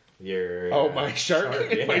 Your My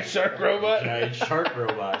shark, yeah. my shark robot. Giant shark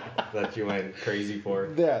robot that you went crazy for.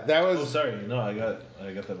 Yeah, that was Oh, sorry. No, I got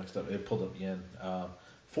that mixed up. It pulled up yen.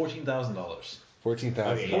 $14,000.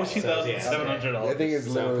 14,000. Okay, yeah. $14,700. I think it's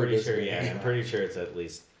So I'm literally pretty this sure. big. Yeah, I'm pretty sure it's at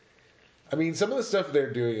least. I mean, some of the stuff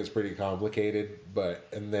they're doing is pretty complicated,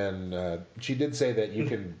 and then she did say that you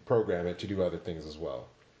can program it to do other things as well.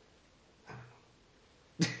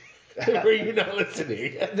 Were you not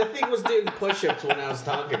listening? The thing was doing push-ups when I was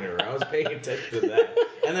talking to her. I was paying attention to that,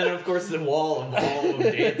 and then of course the wall of all of them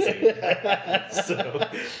dancing.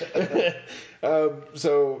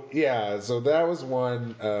 So that was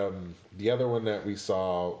one. The other one that we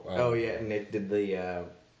saw. Oh yeah, and it did the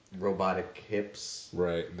robotic hips.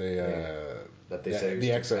 Right. That they say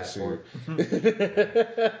the was too fat exosuit. for.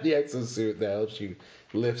 The exosuit that helps you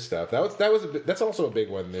lift stuff. That's also a big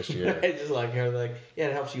one this year. I just like her, like, yeah,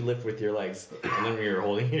 it helps you lift with your legs, and then when you're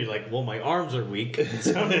holding, you're like, well, my arms are weak,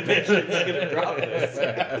 so I'm eventually just gonna drop this.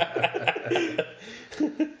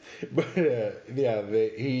 But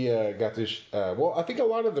he got this. Well, I think a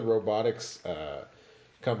lot of the robotics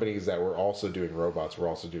companies that were also doing robots were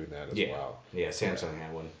also doing that as well. Yeah, Samsung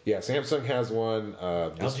had one. Yeah, Samsung has one.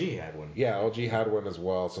 LG had one. Yeah, LG had one as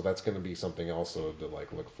well. So that's going to be something also to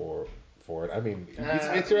like look for it. I mean,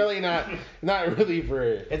 it's really not really for.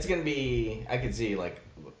 It's gonna be. I could see like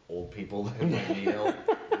old people that might need help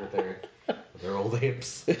with their old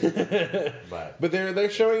hips. But they're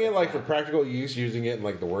showing it like for practical use, using it in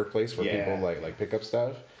like the workplace for people like pick up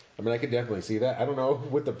stuff. I mean, I could definitely see that. I don't know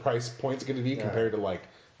what the price point's going to be compared to like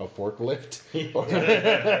a forklift.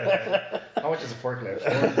 How much is a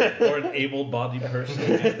forklift? Or an able-bodied person.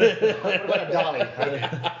 What about a dolly?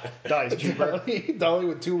 Dolly's cheaper. Dolly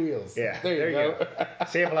with 2 wheels. Yeah, there you go.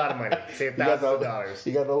 Save a lot of money. Save You got thousands of dollars.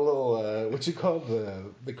 You got the little what you call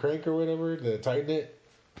the crank or whatever, the tighten it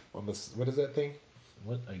on the what is that thing?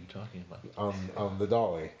 What are you talking about? On the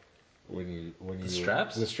dolly. When you The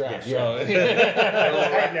straps? The straps, Yeah.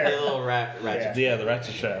 the little ratchet. Yeah, the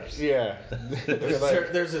ratchet straps. Yeah.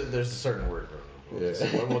 There's a certain word for it. We'll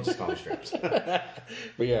just call them straps. But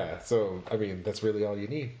yeah, so I mean that's really all you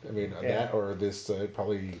need. I mean that or this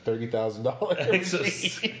probably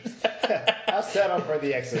 $30,000. I'll settle for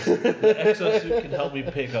the Exos. The exosuit can help me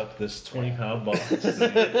pick up this 20-pound box.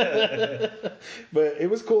 But it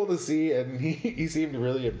was cool to see, and he seemed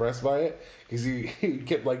really impressed by it because he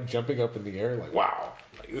kept like jumping up in the air, like wow,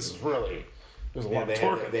 like this is really there's a lot of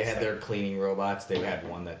torque. They had their cleaning robots. They had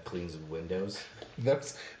one that cleans windows.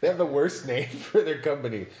 They have the worst name for their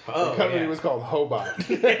company. Oh, the company yeah. was called Hobot.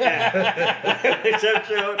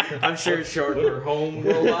 I'm sure it's short for home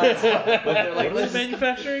robots. But they're like, What is the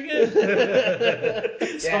manufacturer again?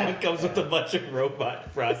 someone comes with a bunch of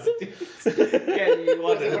robot prostitutes. Yeah, you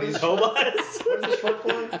want one of these robots? What is this short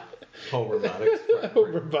for? Home robotics.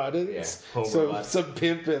 Home robotics. Yeah, home So robots. some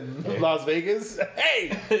pimp in Las Vegas.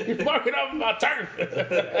 Hey, you're marking up my turf.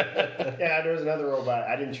 Yeah, there was another robot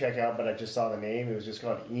I didn't check out, but I just saw the name. It was just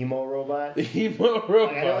called Emo Robot. Emo Like, I know what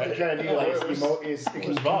robot. they're trying to do. Like, it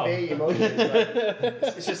can Bob? convey emotions.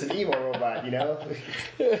 But it's just an emo robot, you know.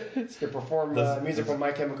 It's to perform music from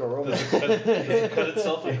My Chemical Romance. Does it cut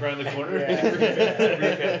itself like around the corner?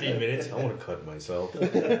 Every 15 minutes, I want to cut myself.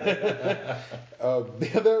 The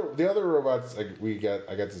other robots I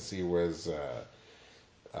got to see was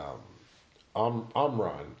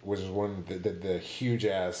Omron, which is one the huge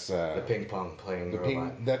ass The ping pong playing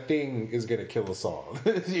robot. that thing is gonna kill us all.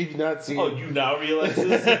 You've not seen. Oh, you now realize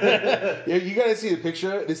this? Yeah, you gotta see the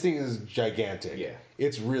picture. This thing is gigantic. Yeah.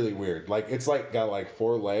 It's really weird. Like it's like got like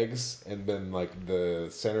 4 legs, and then like the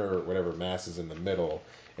center or whatever mass is in the middle,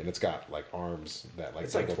 and it's got like arms that like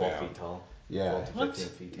It's like go 12 down. feet tall. Yeah. 12 to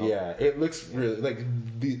 15 feet tall. Yeah, it looks really like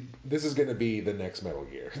this is gonna be the next Metal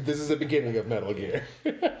Gear. This is the beginning of Metal Gear,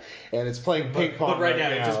 and it's playing ping pong. But right now,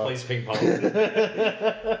 it just plays ping pong.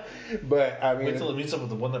 But I mean, Wait till it meets up with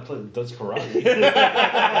the one that does karate.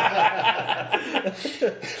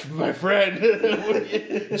 my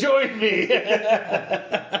friend, join me.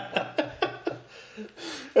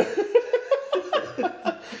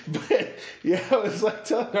 But yeah, I was like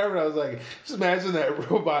telling Carmen, I was like, just imagine that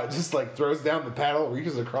robot just like throws down the paddle,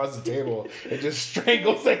 reaches across the table, and just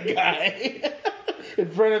strangles that guy in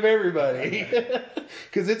front of everybody.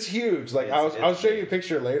 Because it's huge. Like I'll show you a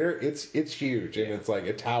picture later. It's huge, and it's like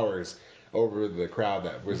it towers over the crowd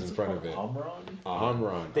that was in front of it. Omron?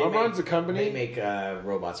 Omron. Omron's a company. They make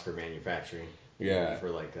robots for manufacturing. Yeah. For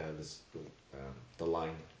like the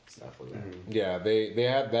line stuff like that. Yeah, they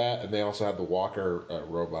had that, and they also had the Walker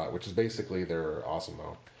robot, which is basically their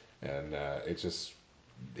Osmo, and it's just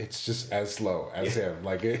as slow as him.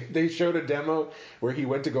 Like they showed a demo where he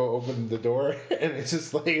went to go open the door, and it's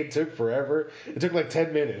just like it took forever. It took like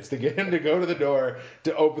 10 minutes to get him to go to the door,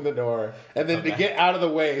 to open the door, and then to get out of the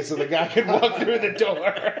way so the guy could walk through the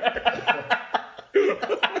door.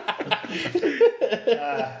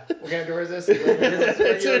 What kind of door is this?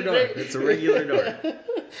 It's a regular door.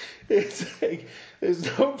 It's like there's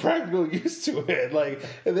no practical use to it. Like,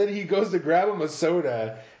 and then he goes to grab him a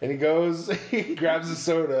soda, and he grabs the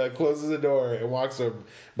soda, closes the door, and walks him.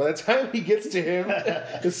 By the time he gets to him,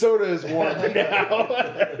 the soda is warm now.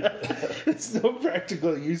 It's no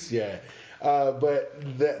practical use yet. But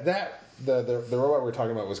the robot we're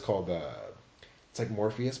talking about was called it's like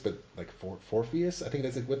Morpheus, but like Forpheus. I think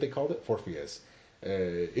that's what they called it, Forpheus.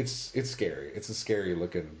 It's scary. It's a scary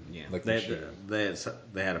looking machine. They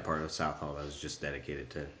had a part of South Hall that was just dedicated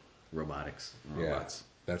to robotics. Robots.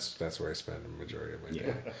 That's where I spend the majority of my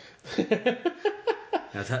day.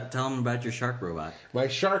 Now tell them about your shark robot. My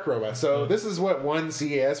shark robot. So this is what won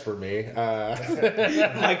CES for me.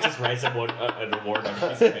 Mike just writes an award on a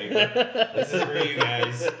piece of paper. This is for you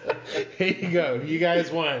guys. Here you go. You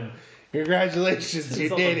guys won. Congratulations, you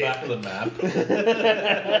It's on did the it. back of the map.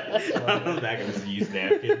 On the back of his used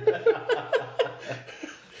napkin.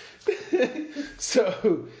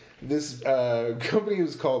 So this company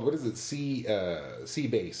was called, what is it? Sea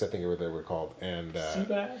Base, I think they were called. And Sea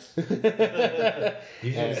bass?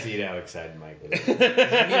 You should see how excited Mike was. He's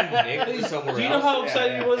meeting Nick somewhere Do you know else. how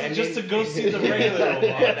excited he was And just then- to go see the regular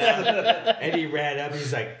robots? And he ran up.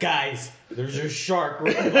 He's like, "Guys, there's a shark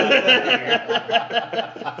robot."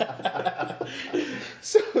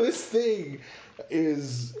 so this thing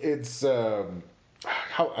it's it's about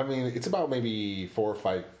maybe 4 or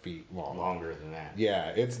 5 feet long. Longer than that.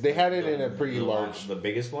 Yeah, they had it in a pretty large. The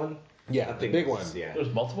biggest one. Yeah, I the think big was- one. Yeah.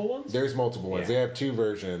 There's multiple ones? There's multiple ones. Yeah. They have 2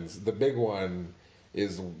 versions. The big one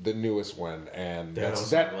is the newest one, and They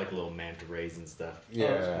also have like little manta rays and stuff.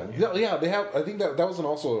 Yeah, no, yeah. They have. I think that was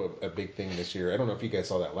also a big thing this year. I don't know if you guys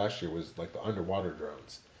saw that last year. Was like the underwater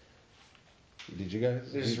drones. Did you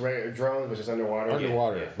guys? This is regular drones, which is underwater.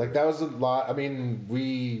 Underwater. Yeah. Like that was a lot. I mean,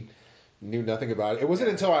 we knew nothing about it. It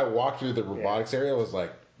wasn't until I walked through the robotics area I was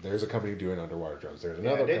like, "There's a company doing underwater drones. There's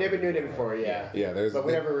another." They've company been doing it before, yeah. Yeah, But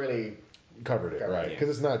we never really. covered it, right? yeah. Because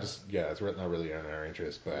it's not just it's not really in our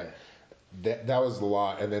interest, but that was a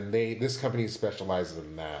lot. And then this company specializes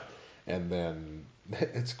in that, and then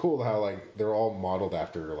it's cool how like they're all modeled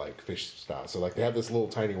after like fish style. So like they have this little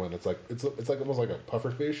tiny one that's like it's like almost like a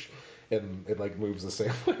puffer fish, and it like moves the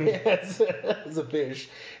same way as a fish.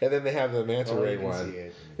 And then they have the manta ray one.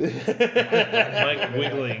 Mike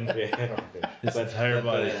wiggling Yeah. his entire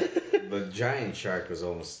body. The giant shark was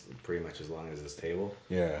almost pretty much as long as this table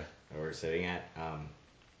Yeah. that we're sitting at.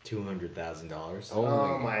 $200,000.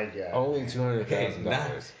 Oh my god. Only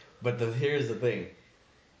 $200,000. But here's the thing.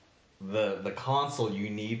 the console you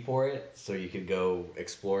need for it, so you could go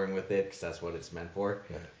exploring with it, because that's what it's meant for,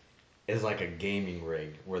 is like a gaming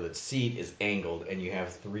rig where the seat is angled and you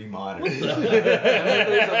have 3 monitors. And then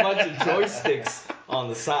there's a bunch of joysticks on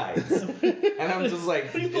the sides. And I'm just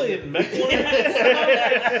like... Are you playing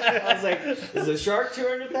MechWarrior? I was like, is the Shark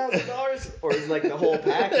 $200,000? Or is like the whole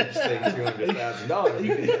package thing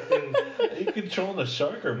 $200,000? Are you controlling a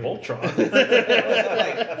shark or Voltron?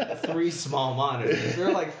 Like 3 small monitors.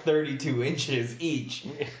 They're like 32 inches each.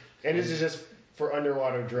 And this is just for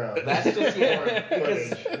underwater drones. That's just,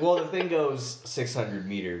 because, well, the thing goes 600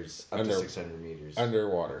 meters, up to 600 meters.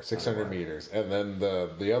 Underwater, 600 meters. And then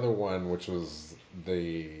the other one, which was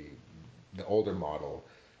the older model,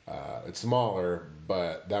 it's smaller,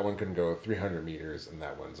 but that one can go 300 meters, and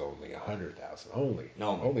that one's only 100,000. Only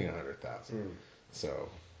 100,000. So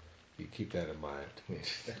you keep that in mind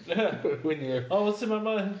when you're. Oh, what's in my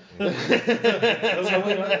mind? So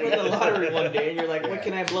when you win the lottery one day and you're like, what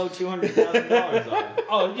can I blow $200,000 on?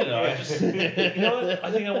 Oh, you know, I what?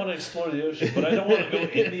 I think I want to explore the ocean, but I don't want to go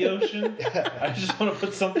in the ocean. I just want to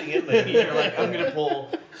put something in there. You're like, I'm gonna pull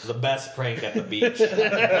the best prank at the beach, my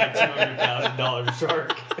 $200,000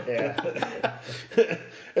 shark. Yeah.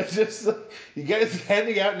 It's just you guys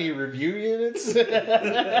handing out any review units?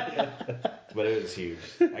 But it was huge.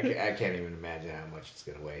 I can't even imagine how much it's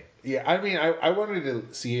gonna weigh. Yeah, I mean, I wanted to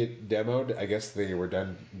see it demoed. I guess they were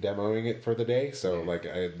done demoing it for the day, so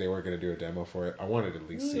they were going to do a demo for it. I wanted to at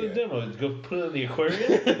least see it. Demo? Go put it in the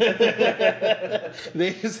aquarium?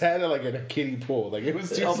 They just had it like in a kiddie pool. Like it was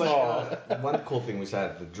too small. One cool thing we saw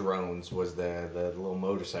at the drones was the little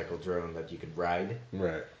motorcycle drone that you could ride.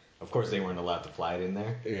 Right. Of course, they weren't allowed to fly it in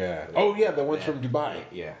there. Yeah. Oh yeah, the ones from Dubai.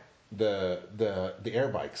 Yeah. The air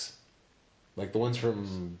bikes. Like the ones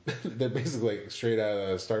from, they're basically like straight out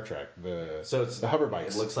of Star Trek. So it's the hover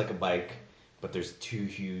bikes. It looks like a bike, but there's 2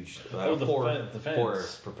 huge, the four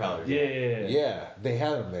propellers. Yeah. Yeah, they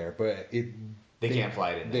had them there, but they can't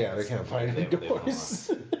fly it in there. Yeah, they can't fly it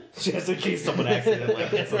indoors. Just in case someone accidentally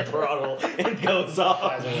hits the throttle and goes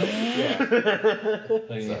off. Yeah.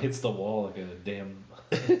 Like it hits the wall like a damn,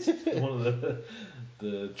 one of the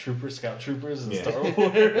scout troopers in Star Wars.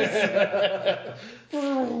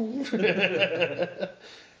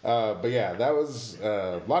 But yeah, that was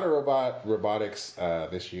a lot of robotics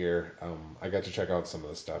this year. I got to check out some of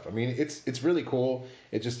the stuff. I mean, it's really cool.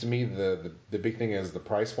 It just, to me, the big thing is the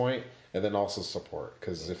price point, and then also support.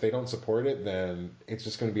 Because if they don't support it, then it's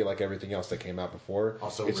just going to be like everything else that came out before.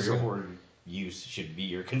 Also, real world use should be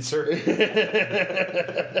your concern.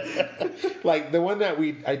 Like the one that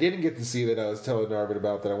I didn't get to see that I was telling Narvin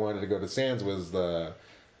about that I wanted to go to Sands was the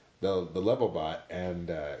Levelbot, and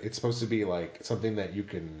it's supposed to be like something that you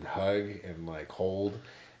can hug and like hold,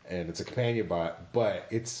 and it's a companion bot, but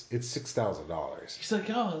it's $6,000. He's like,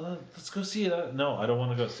 oh, let's go see it. No, I don't want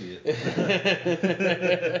to go see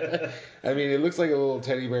it. I mean, it looks like a little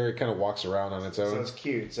teddy bear. It kind of walks around on its own. So it's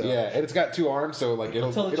cute. So. Yeah, and it's got 2 arms, so like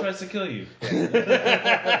until it tries to kill you.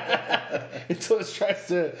 Until it tries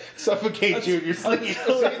to suffocate you in your sleep.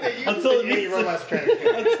 Until it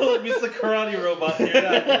meets the karate robot.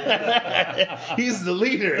 He's the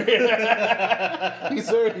leader. He's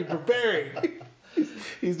already preparing.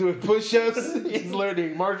 He's doing push-ups. He's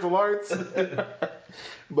learning martial arts.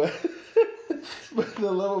 But the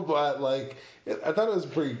Levelbot, like, I thought it was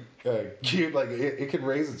pretty cute. Like, it can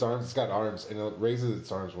raise its arms. It's got arms, and it raises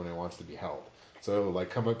its arms when it wants to be held. So it'll, like,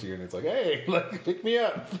 come up to you, and it's like, hey, like, pick me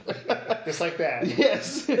up. Just like that.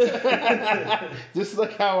 Yes. Just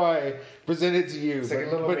like how I present it to you. It's like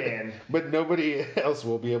a little man. But nobody else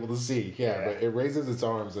will be able to see. Yeah, but it raises its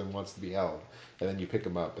arms and wants to be held. And then you pick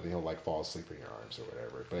him up, and he'll like fall asleep in your arms or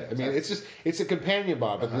whatever. But I mean, it's a companion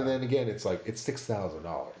bot. But then again, it's like it's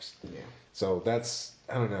 $6,000. Yeah. So that's,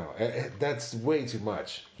 I don't know. That's way too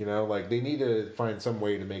much. You know, like they need to find some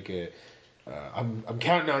way to make it. I'm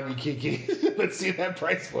counting on you, Kiki. Let's see that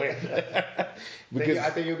price point. Because I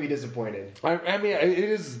think you'll be disappointed. I mean,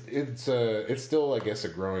 it's still, I guess, a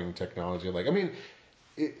growing technology. Like, I mean,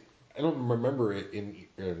 I don't remember it in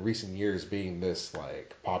recent years being this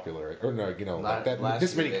like popular, or no, you know, like that.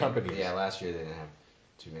 This many companies. Yeah, last year they didn't have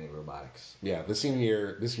too many robotics. Yeah, this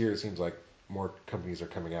year it seems like more companies are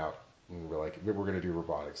coming out and we're like, we're going to do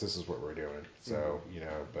robotics. This is what we're doing. So you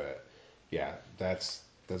know, but yeah,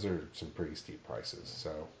 those are some pretty steep prices.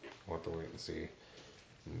 So we'll have to wait and see.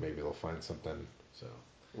 Maybe they'll find something. So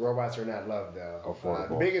robots are not loved though. Affordable.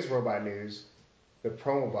 The biggest robot news, the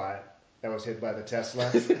Promobot that was hit by the Tesla.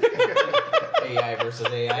 AI versus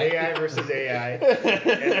AI. AI versus AI.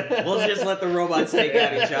 We'll just let the robots take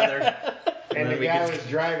out each other. And the guy was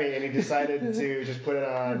driving, and he decided to just put it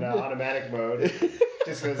on automatic mode.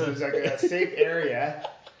 just because it was like a safe area.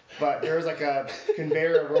 But there was like a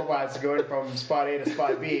conveyor of robots going from spot A to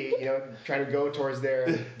spot B, trying to go towards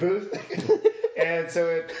their booth. And so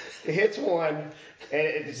it hits one, and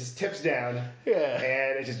it just tips down,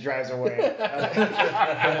 and it just drives away. I was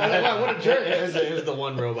like, wow, what a jerk. It was the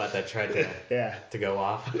one robot that tried to go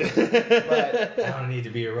off. But I don't need to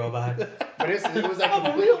be a robot. But it was like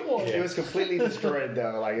it was completely destroyed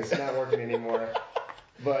though. Like it's not working anymore.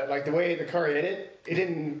 But like the way the car hit it,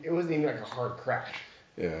 it wasn't even like a hard crash.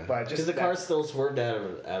 Yeah. But just Because the car still swerved out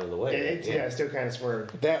of the way. It still kind of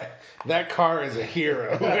swerved. That car is a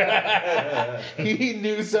hero. He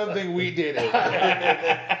knew something we didn't.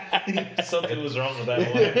 Something was wrong with that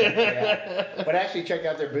one. Yeah. But I actually checked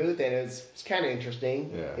out their booth, and it's kind of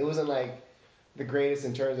interesting. Yeah. It wasn't like the greatest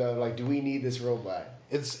in terms of like, do we need this robot?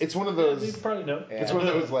 It's one of those. You probably know. Yeah. It's one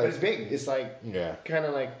of those But like. it's big. It's like Yeah. kind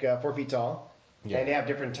of like 4 feet tall. Yeah. And they have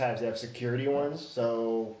different types. They have security ones.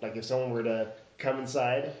 So like if someone were to come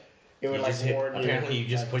inside, it would warn you. Apparently, you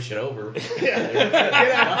just push it over. Get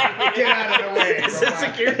out of the way. robot.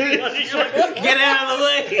 Security. Get out of the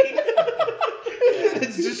way.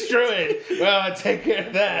 It's destroyed. Well, take care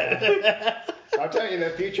of that. I'm telling you, in the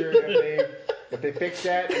future, if they fix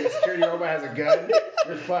that and the security robot has a gun,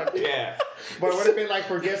 you're fucked. Yeah. But what if it like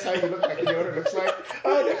forgets how you look like? You know what it looks like?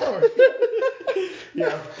 Oh no! You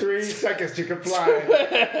have 3 seconds to comply.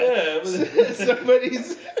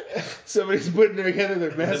 Somebody's putting together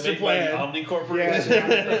their master plan. Omni Corporation.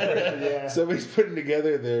 Yeah. Somebody's putting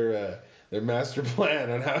together their master plan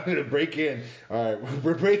on how to break in. All right,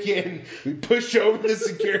 we're breaking in. We push over the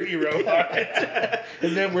security robot,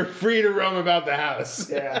 and then we're free to roam about the house.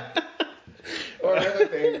 Yeah. Or another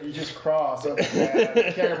thing, you just crawl so the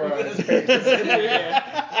camera on his face.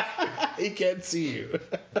 He can't see you.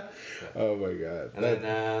 Oh my god. And then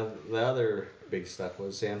the other big stuff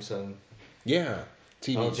was Samsung. Yeah.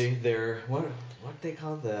 TVs. LG, their what they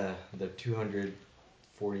call the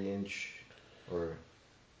 240-inch or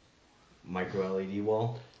micro LED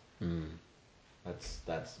wall. That's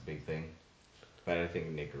the big thing. But I think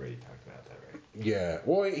Nick already talked about that, right? Yeah.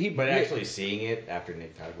 Well, But actually seeing it after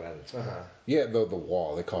Nick talked about it, yeah, the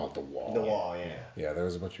wall. They call it the wall. The wall, yeah. Yeah, there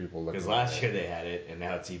was a bunch of people looking. because last year they had it, and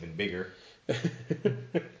now it's even bigger.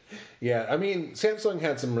 Yeah, I mean, Samsung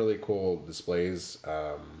had some really cool displays.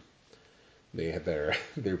 They had their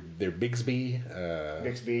Bixby.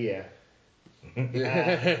 Bixby, yeah.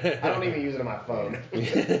 I don't even use it on my phone.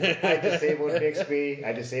 I disabled Bixby.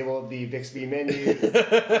 I disabled the Bixby menu.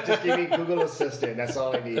 Just give me Google Assistant. That's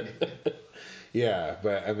all I need. Yeah,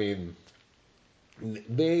 but I mean,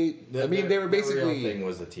 they were The basically real thing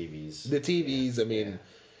was the TVs. the TVs. I mean,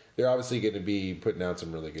 they're obviously going to be putting out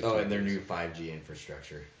some really good. Oh, TVs. and their new 5G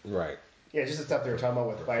infrastructure. Right. Yeah, just the stuff they were talking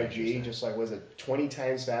about with 5G. Just like, was it 20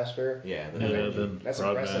 times faster? Yeah. That's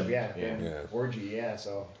impressive, yeah. Yeah. 4G, yeah.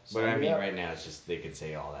 So. But I mean, up. right now it's just they can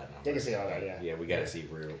say all that numbers. They can say all that, yeah. Yeah, we got to see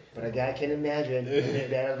real. But a guy can imagine they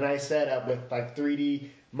have a nice setup with like 3D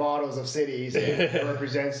models of cities that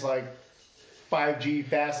represents like 5G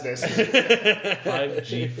fastness.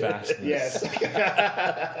 5G fastness. Yes.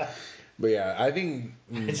 But yeah, I think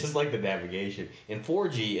It's just like the navigation. In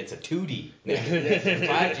 4G, it's a 2D navigation. In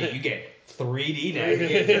 5G, you get 3D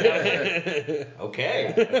navigation.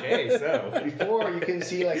 Okay, so. Before you can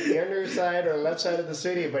see like the underside or left side of the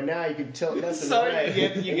city, but now you can tilt left and So right.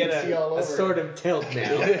 you get see all over. a sort of tilt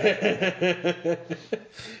now.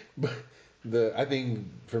 but I think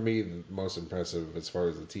for me the most impressive as far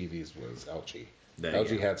as the TVs was LG.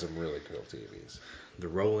 LG had some really cool TVs. The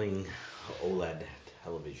rolling OLED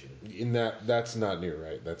television. In that's not new,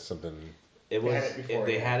 right? That's something. It was. They had it before,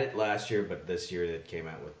 They yeah. had it last year, but this year it came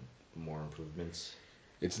out with more improvements.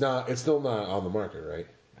 It's not. It's still not on the market, right?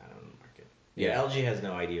 Not on the market. Yeah, LG has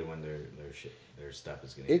no idea when their stuff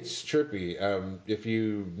is going to. It's trippy. If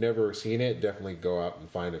you've never seen it, definitely go out and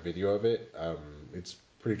find a video of it. It's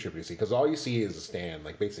pretty trippy to see because all you see is a stand,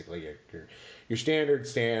 like basically your standard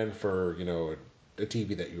stand for a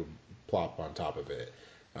TV that you plop on top of it.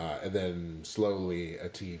 And then slowly a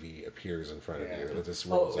TV appears in front of you. And it just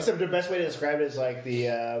rolls So up. the best way to describe it is like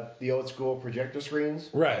the old school projector screens.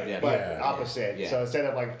 Right. Yeah. But opposite. Yeah. So instead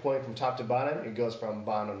of like pulling from top to bottom, it goes from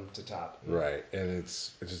bottom to top. Right. And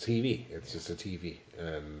it's a TV. It's just a TV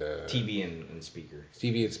and TV and speaker.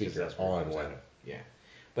 TV and 'Cause speaker that's where all it in comes one. out of. Yeah,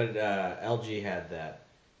 but LG had their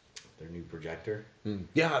new projector.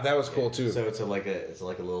 Yeah, that was cool too. So it's a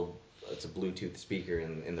Bluetooth speaker,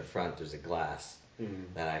 and in the front there's a glass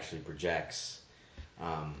that actually projects.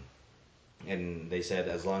 And they said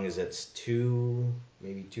as long as it's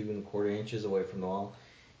maybe 2.25 inches away from the wall,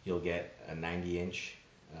 you'll get a 90-inch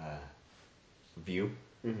view.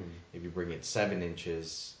 Mm-hmm. If you bring it 7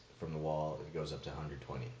 inches from the wall, it goes up to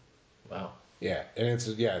 120. Wow. Yeah, and it's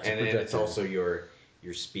a And then projector. it's also your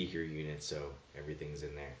speaker unit, so everything's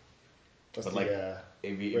in there. What's But the like,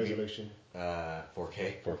 if you, resolution?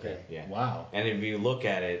 4K. 4K. Yeah. Wow. And if you look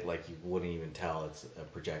at it, like you wouldn't even tell it's a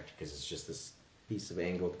projector because it's just this piece of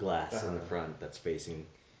angled glass in the front that's facing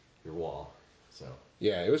your wall. So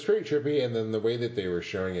Yeah, it was pretty trippy, and then the way that they were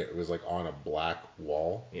showing it was like on a black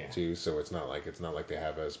wall too, so it's not like they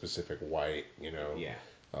have a specific white,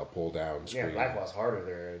 pull down screen. Yeah, black wall's harder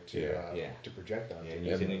there to project on. yeah,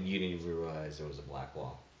 you didn't even realize it was a black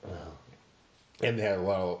wall. Wow. And they had a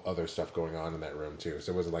lot of other stuff going on in that room too,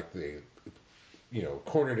 so it wasn't like they,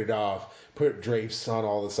 cornered it off, put drapes on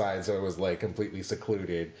all the sides, so it was like completely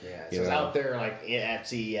secluded. Yeah, so it's out there like at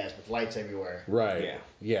CES with lights everywhere. Right.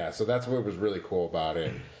 Yeah. So that's what was really cool about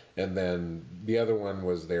it. And then the other one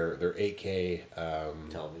was their 8K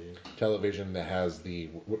television that has the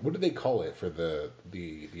what did they call it for the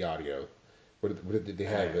audio? What did they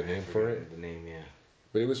have a name for it? The name, yeah.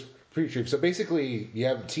 But it was pretty cheap. So basically, you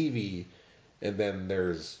have a TV, and then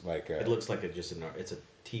there's like it looks like it's a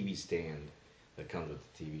TV stand that comes with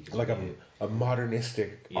the TV. Like a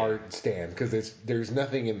modernistic art stand, because there's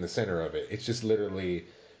nothing in the center of it. It's just literally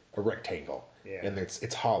a rectangle, and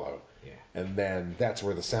it's hollow. Yeah. And then that's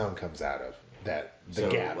where the sound comes out of. The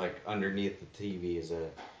gap. Like underneath the TV is a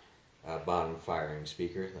bottom firing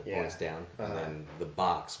speaker that points down, and then the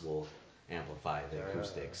box will amplify the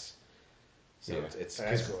acoustics. So it's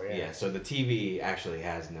cool, So the TV actually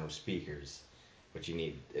has no speakers, but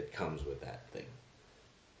it comes with that thing.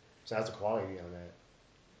 So how's the quality on that?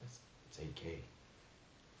 It's 8K.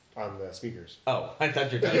 On the speakers. Oh, I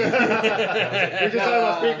thought you were talking about... You're just talking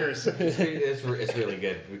about speakers. It's really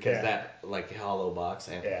good because that like hollow box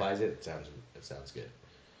amplifies it. It sounds good.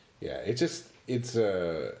 Yeah, it's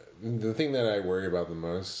the thing that I worry about the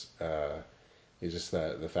most is just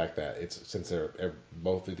the fact that since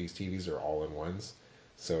both of these TVs are all in ones,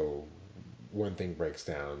 so one thing breaks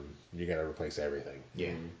down, you got to replace everything.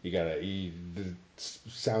 Yeah, the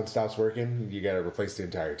sound stops working, you got to replace the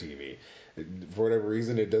entire TV. For whatever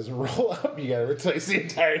reason, it doesn't roll up. You gotta replace the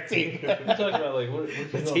entire TV. We're talking about like what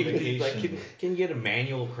if you go on vacation? Like, can you get a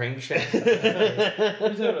manual crankshaft? We're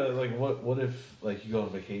talking about like what if like you go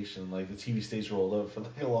on vacation, like the TV stays rolled up for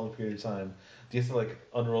like a long period of time. Do you have to like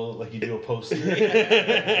unroll it like you do a poster? It's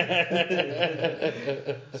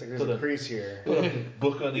like there's a crease here. Put a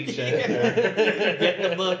book on each end. Get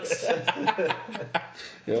the books.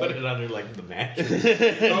 Put it under like the mattress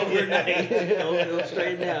overnight. It'll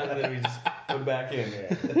straighten out, and then we just put it back in.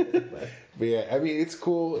 But yeah, I mean, it's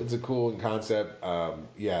cool. It's a cool concept.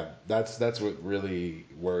 That's what really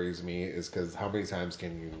worries me, is because how many times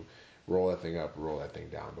can you roll that thing up, roll that thing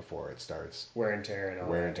down before it starts wear and tear and all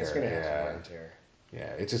wear that. and tear? It's gonna have some wear and tear. Yeah,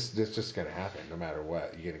 it's just gonna happen no matter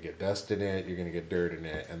what. You're gonna get dust in it, you're gonna get dirt in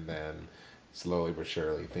it, and then slowly but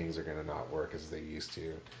surely things are gonna not work as they used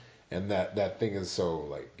to. And that thing is so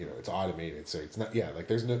like it's automated, so it's not like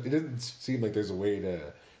there's no. It doesn't seem like there's a way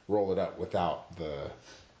to roll it up without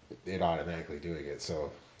it automatically doing it. So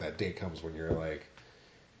that day comes when you're like,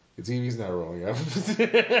 the TV's not rolling up.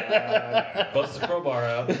 Bust the crowbar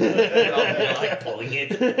out. You're like pulling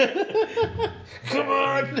it. Come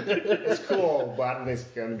on. It's cool, but I don't think it's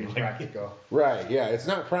gonna be practical. Right? Yeah, it's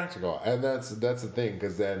not practical, and that's the thing.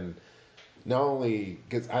 Because then, not only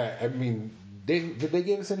because I mean. Did they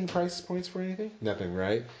give us any price points for anything? Nothing,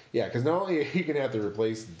 right? Yeah, because not only are you going to have to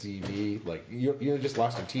replace the TV, like, you just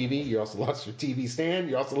lost your TV, you also lost your TV stand,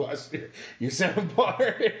 you also lost your sound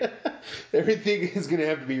bar. Everything is going to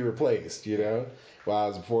have to be replaced,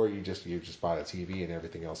 Whereas before, you just bought a TV and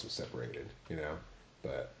everything else was separated,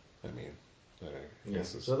 But, I mean, I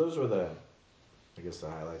guess So those were the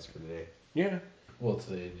highlights for today. Yeah. Well,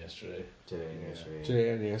 today and yesterday. Today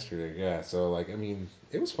and yesterday, yeah. So, like, I mean,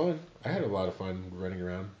 it was fun. I had a lot of fun running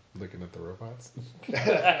around looking at the robots.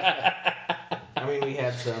 I mean, we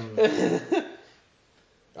had some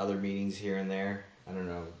other meetings here and there. I don't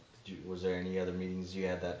know. Was there any other meetings you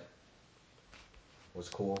had that was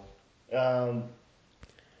cool? OSE,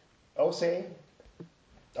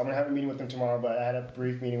 I'm gonna have a meeting with him tomorrow, but I had a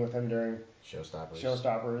brief meeting with him during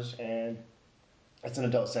Showstoppers, and it's an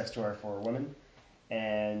adult sex toy for women.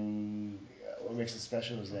 And what makes it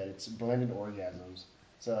special is that it's blended orgasms.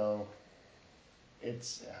 So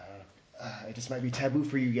it's it just might be taboo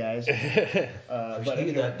for you guys, but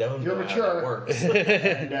you're mature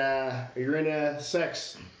and you're into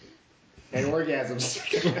sex and orgasms,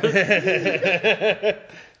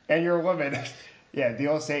 and you're a woman. Yeah, the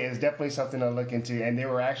OSE is definitely something to look into. And they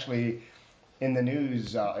were actually in the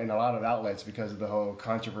news in a lot of outlets because of the whole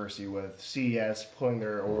controversy with CES pulling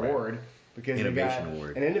their award because Innovation they got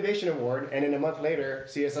award. an innovation award, and then a month later,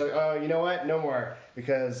 CES like, oh, you know what? No more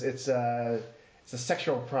because it's a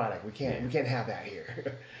sexual product. We can't have that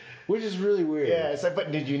here. Which is really weird. Yeah, it's like,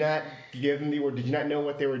 but did you not give them the award? Did you not know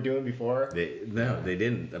what they were doing before? They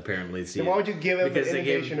didn't apparently see. Then why would you give them an because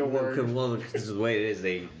innovation award? Because the way it is,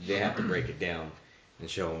 they have to break it down and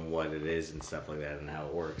show them what it is and stuff like that and how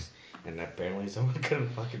it works. And apparently someone couldn't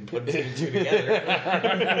fucking put two and two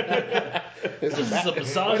together. This is a What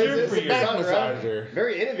massager is for this? your back Sounds massager.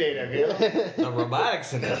 Very innovative, you know? The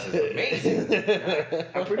robotics in this is amazing.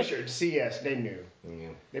 I'm pretty sure CES, they knew. Yeah.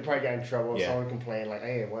 They probably got in trouble. Yeah. Someone complained, like,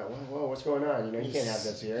 hey, what's going on? You know, you can't have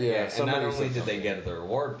this here. Yeah. Yeah, and not somebody only said did they get their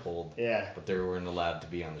award pulled, Yeah. but they weren't allowed to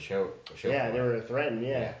be on the show. Yeah, they floor. were threatened,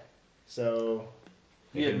 yeah. Yeah. So,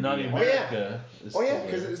 Yeah, Naughty Oh, yeah. America. Is oh, yeah, still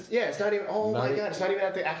because there. it's not even, oh Not my e- God, it's not even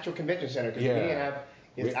at the actual convention center because Yeah. the meeting hub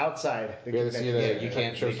is We- outside the we had to see convention the- Yeah, center. you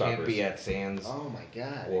can't. They can't be at Sands Oh my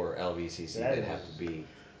God. or LVCC. That They'd is- have to be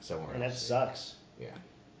somewhere And that else. sucks. Yeah.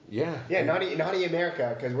 Yeah. Yeah, Naughty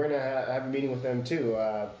America, because we're going to have a meeting with them too,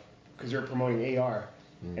 because they're promoting AR.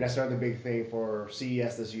 And that's another big thing for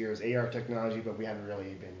CES this year is AR technology, but we haven't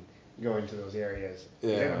really been going to those areas.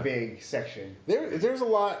 They have Yeah. a big section. There's a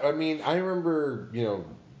lot. I mean, I remember,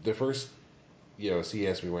 the first,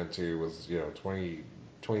 CES we went to was,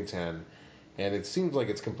 2010, and it seems like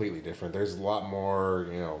it's completely different. There's a lot more,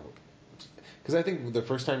 because I think the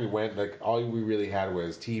first time we went, like, all we really had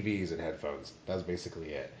was TVs and headphones. That was basically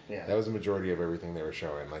it. Yeah. That was the majority of everything they were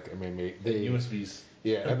showing. Like, I mean, The USBs.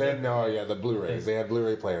 yeah, and then the Blu-rays. They had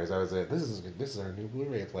Blu-ray players. That was it. This is our new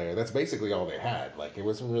Blu-ray player. That's basically all they had. Like, it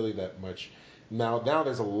wasn't really that much. Now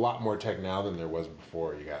there's a lot more tech now than there was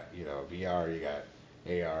before. You got VR, you got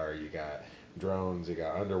AR, you got drones, you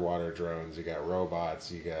got underwater drones, you got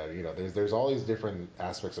robots, you got there's all these different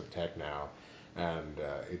aspects of tech now, and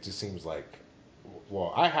it just seems like.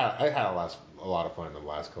 Well, I had a lot of fun in the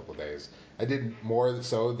last couple of days. I did more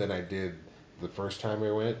so than I did the first time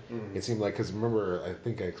I went. Mm-hmm. It seemed like, because remember, I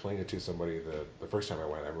think I explained it to somebody the first time I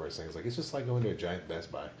went. I remember saying it's just like going to a giant Best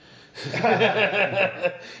Buy.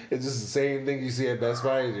 It's just the same thing you see at Best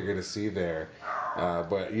Buy as you're gonna see there.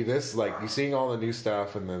 But you're seeing all the new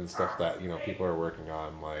stuff and then stuff that people are working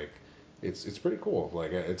on. Like it's pretty cool.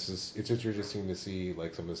 Like it's interesting to see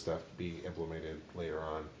like some of the stuff be implemented later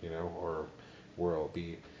on. Or where it'll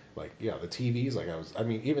be. Like, the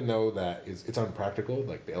TVs, even though that it's unpractical,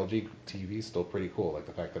 like the LG TV is still pretty cool. Like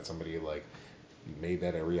the fact that somebody like made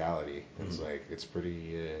that a reality. It's like it's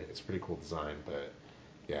pretty cool design. But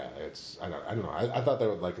yeah, I don't know. I thought that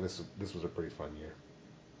would this was a pretty fun year.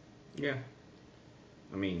 Yeah.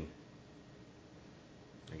 I mean,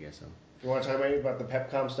 I guess so. You want to talk about the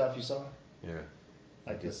Pepcom stuff you saw? Yeah,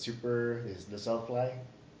 Like the self-fly?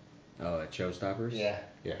 Oh, at Showstoppers? Yeah.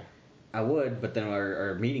 yeah. I would, but then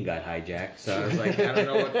our meeting got hijacked, so I was like, I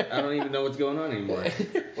don't even know what's going on anymore.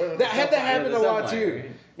 That had to happen a lot too.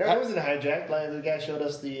 No, it wasn't hijacked. Like, the guy showed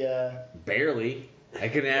us the. Barely. I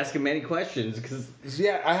couldn't ask him any questions because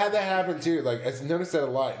Yeah, I had that happen too. Like I noticed that a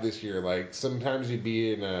lot this year. Like sometimes you'd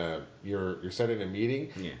be in you're set in a meeting,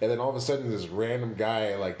 Yeah. and then all of a sudden this random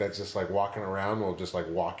guy like that's just like walking around will just like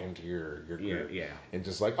walk into your group, yeah. and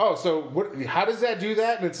just like, oh, so what? How does that do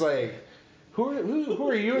that? And it's like, who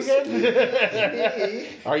are you again?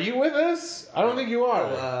 Are you with us? I don't think you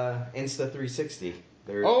are. Insta360.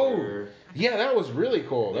 Yeah, that was really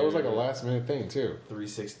cool. That was like a last minute thing too.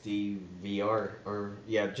 360 VR, or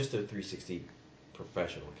just a 360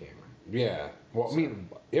 professional camera. Yeah. Well, I mean,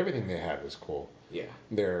 everything they had was cool. Yeah.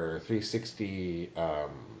 Their 360.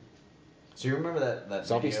 So you remember that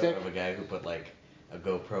Selfie video stick? of a guy who put like a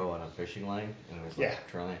GoPro on a fishing line and it was like Yeah.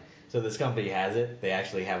 trolling it? So this company has it. They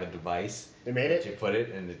actually have a device. They made that it? You put it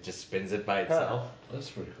and it just spins it by itself. That's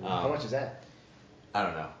pretty cool. How much is that? I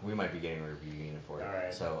don't know. We might be getting a review unit for it. All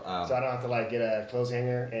right. So, So I don't have to like get a clothes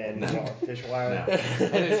hanger and No. fish wire. no.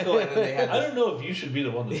 And it's cool. And then they have I this, don't know if you should be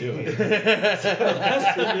the one to do it.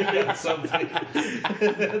 Unless you got something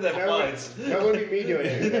that That flies. wouldn't be me doing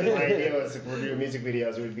it. My idea was if we're doing music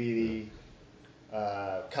videos, it would be the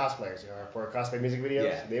cosplayers. For cosplay music videos,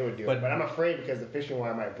 Yeah. they would do But- it. But I'm afraid because the fishing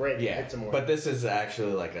wire might break and yeah. hit someone. But this is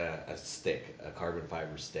actually like a stick, a carbon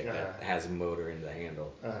fiber stick Uh-huh. that has a motor in the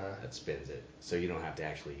handle Uh-huh. that spins it. So you don't have to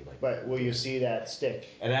actually like. But will you see that stick?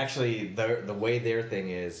 And actually, the way their thing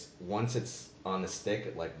is, once it's on the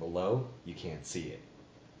stick, like below, you can't see it.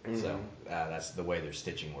 So that's the way their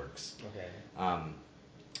stitching works. Okay.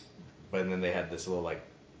 But then they had this little like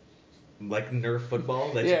Nerf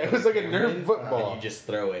football. That Yeah, you it put was like a camera Nerf in, football. And you just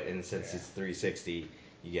throw it, and since it's 360,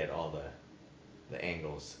 you get all the the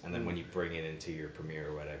angles, and then when you bring it into your Premiere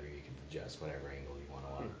or whatever, you can adjust whatever angle you want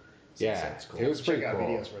on. So Yeah, it's cool. it was pretty Check out cool.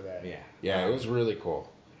 videos for that. Yeah. Yeah, it was really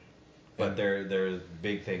cool. But their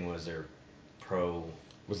big thing was their Pro,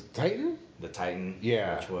 Was it Titan? the Titan,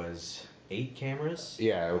 Yeah. which was 8 cameras.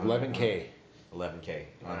 Yeah, on- 11K. 11K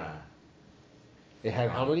on It had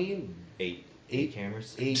how many? 8 Eight?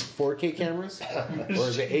 cameras. 8 4K cameras? Or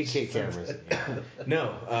is it 8K cameras?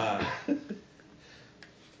 No,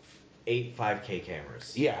 8 5K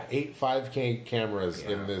cameras. Yeah, 8 5K cameras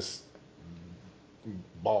Yeah. in this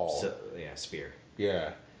ball. So, yeah, sphere.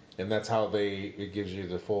 Yeah, and that's how it gives you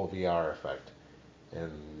the full VR effect,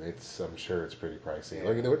 and I'm sure it's pretty pricey.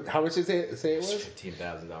 Yeah. Look at how much did it say it It's was?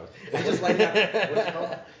 $15,000. I just like that. What's it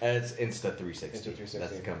called? It's Insta360. Insta360.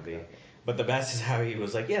 That's the company. Okay. But the best is how he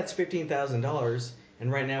was like, yeah, it's $15,000,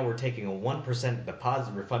 and right now we're taking a 1%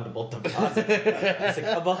 deposit, refundable deposit. It's like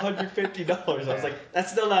of $150. I was like,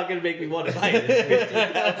 that's still not gonna make me want to buy it. It's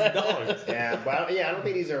 $15,000. Yeah, but I don't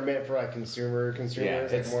think these are meant for like consumers. Yeah,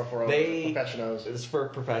 Like it's more for professionals. It's for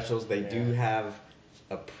professionals. They do Yeah. have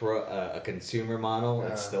a consumer model.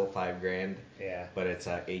 It's still $5,000. Yeah. But it's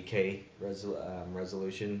a 8K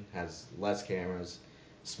resolution. Has less cameras,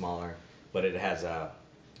 smaller, but it has a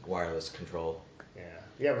wireless control. Yeah.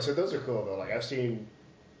 Yeah, but so those are cool though. Like I've seen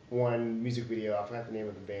one music video, I forgot the name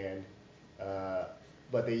of the band,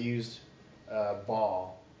 but they used a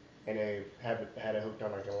ball and they had it hooked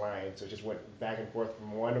on like a line, so it just went back and forth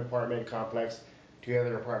from one apartment complex to the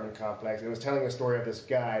other apartment complex. And it was telling a story of this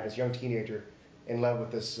guy, this young teenager, in love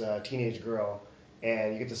with this teenage girl,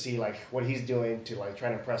 and you get to see like what he's doing to like try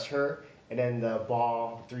to impress her, and then the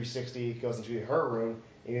ball 360 goes into her room,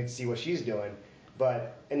 and you get to see what she's doing.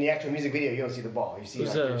 But in the actual music video, you don't see the ball. You see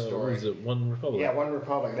like your story. Was it One Republic? Yeah, One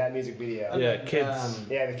Republic, that music video. Yeah, kids.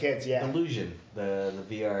 Yeah, the kids. Yeah. Delusion, the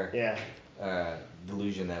VR Yeah.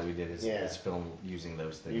 Delusion that we did is filmed using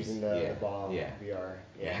those things. Using the ball Yeah. VR.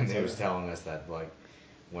 Yeah, and they was telling us that like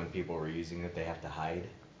when people were using it, they have to hide.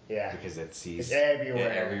 Yeah. Because it sees It's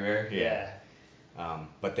everywhere. everywhere. Yeah.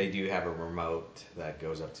 But they do have a remote that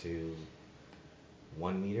goes up to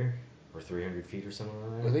 1 meter or 300 feet or something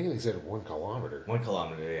like that. I think they said 1 kilometer. 1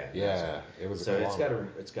 kilometer, yeah. Yeah, it was. So a it's kilometer.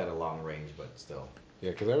 got a long range, but still.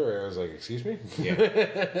 Yeah, because I was like, excuse me. Yeah.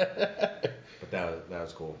 But that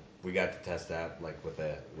was cool. We got to test that like with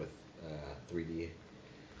 3D.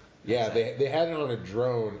 Yeah, they had it on a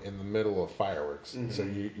drone in the middle of fireworks. Mm-hmm. So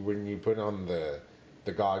when you put on the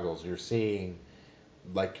goggles, you're seeing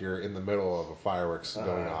like you're in the middle of a fireworks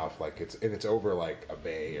going off, like it's over like a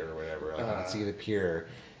bay or whatever. Like you can see the pier,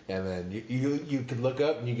 and then you could look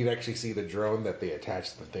up and you could actually see the drone that they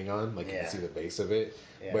attached the thing on. Like you can see the base of it,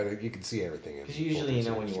 but you can see everything. Because usually,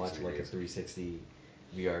 when you watch like a 360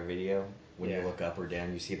 VR video, when you look up or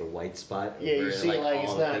down, you see the white spot. Yeah, you where, see like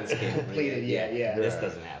it's all the not things came- completed yet. Yeah. This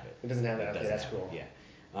doesn't have it. It doesn't have that. Okay, doesn't that's have it, cool.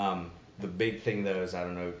 Yeah. The big thing though is I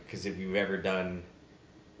don't know because if you've ever done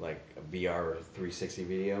like a VR or 360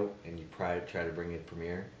 video and you try to bring it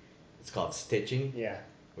Premiere, it's called stitching. Yeah.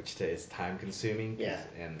 Which is time consuming. Yeah.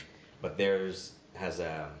 But theirs has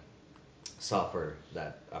a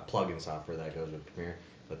plug-in software that goes with Premiere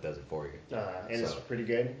that does it for you. And it's pretty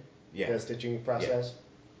good. Yeah. The stitching process.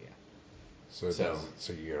 So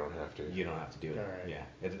you don't have to. You don't have to do it. All right. Yeah.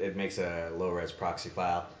 It makes a low-res proxy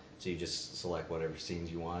file, so you just select whatever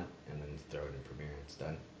scenes you want and then throw it in Premiere and it's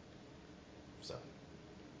done. So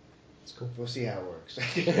it's cool. We'll see how it works.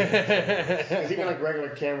 Because even like regular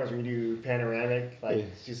cameras, when you do panoramic, like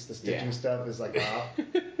just the stitching stuff is like off.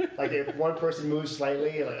 Like if one person moves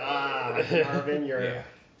slightly, you're like like Marvin,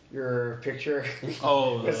 your picture is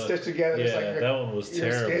stitched together. Yeah, It's like that one was your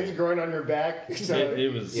terrible. skin's growing on your back. So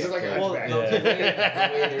It was. it's like a Well, hunchback. the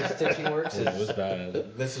way their stitching works It was is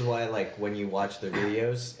bad. this is why like when you watch their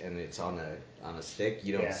videos and it's on a stick,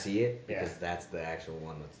 you don't see it because that's the actual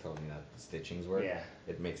one that's telling you that the stitchings work. Yeah.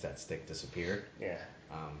 It makes that stick disappear. Yeah.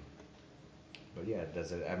 But yeah, it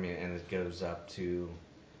does it. I mean, and it goes up to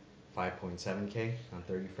 5.7K on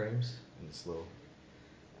 30 frames in this little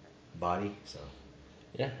body. So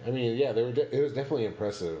Yeah, I mean, yeah, it was definitely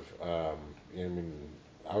impressive. I mean,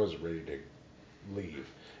 I was ready to leave,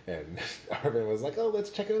 and Arvin was like, "Oh, let's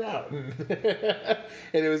check it out," and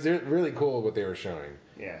it was really cool what they were showing.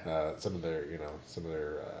 Yeah. Some of their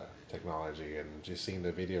technology and just seeing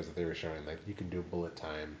the videos that they were showing, like you can do bullet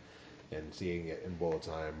time, and seeing it in bullet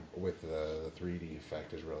time with the 3D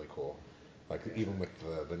effect is really cool. Like even with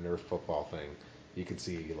the Nerf football thing, you could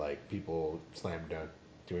see like people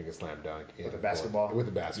doing a slam dunk With a basketball? With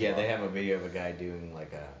a basketball. yeah, they have a video of a guy doing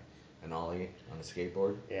like an ollie on a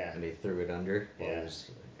skateboard. Yeah. And they threw it under. Yeah.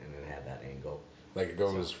 And it had that angle. Like it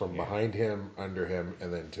goes from behind him, under him,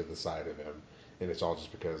 and then to the side of him, and it's all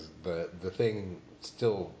just because the thing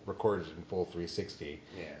still records in full 360,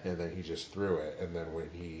 and then he just threw it, and then when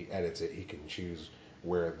he edits it, he can choose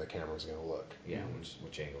where the camera's going to look. Yeah,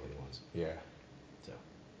 which angle he wants. Yeah. So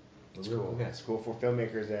it's cool. Yeah. It's cool for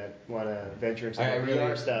filmmakers that want to venture into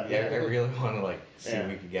VR stuff. Yeah, I really want to see if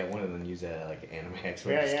we could get one and then use that at like Animax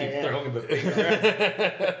where just keep throwing the thing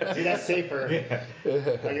around. See, that's safer. Yeah.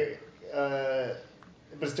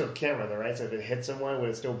 But it's still a camera though, right? So if it hits someone, would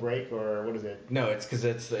it still break, or what is it? No, it's because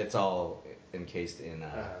it's all encased in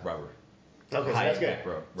rubber. Okay, so that's good.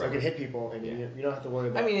 Rubber. So it can hit people, and you don't have to worry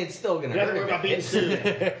about. I mean, it's still gonna you hurt. You don't have to worry about being sued.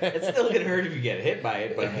 It's still gonna hurt if you get hit by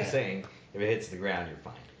it, but I'm just saying, if it hits the ground, you're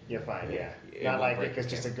fine. You're fine, yeah. It Not won't like break if it's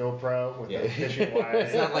the just a camera. GoPro with the fishing wire.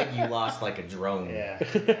 It's not like you lost like a drone. Yeah.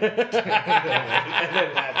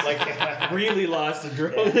 Like really lost a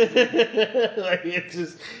drone. Like it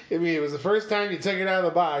just, I mean, it was the first time you took it out of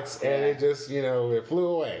the box, and it just, it flew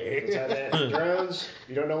away. Drones,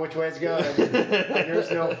 you don't know which way it's going.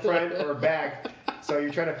 There's no front or back, so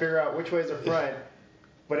you're trying to figure out which way is the front.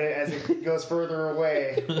 But as it goes further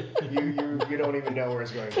away, you don't even know where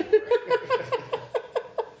it's going.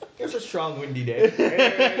 It's a strong windy day.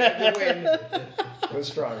 The wind was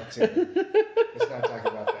strong too. Let's not talk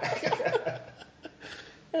about that.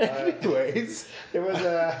 Anyways, there was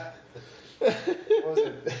what was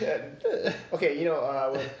it? Okay,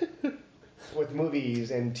 with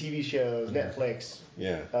movies and TV shows, Netflix.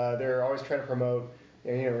 Yeah. They're always trying to promote.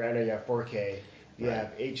 Right now you have 4K, you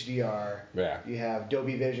have HDR, you have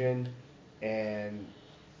Dolby Vision, and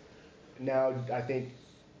now I think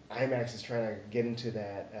IMAX is trying to get into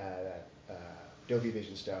that Dolby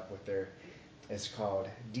Vision stuff with it's called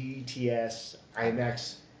DTS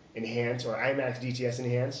IMAX Enhance or IMAX DTS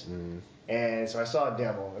Enhance. Mm. And so I saw a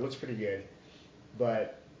demo. It looks pretty good,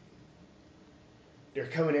 but they're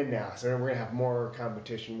coming in now, so we're gonna have more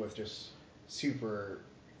competition with just super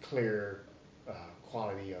clear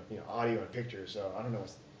quality of audio and pictures. So I don't know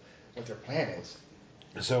what their plan is.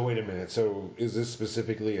 So wait a minute. So is this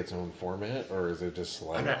specifically its own format, or is it just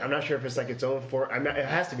like? I'm not sure if it's like its own it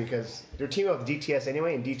has to be because they're teaming up with DTS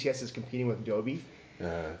anyway, and DTS is competing with Dolby.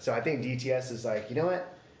 So I think DTS is like, you know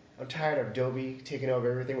what? I'm tired of Dolby taking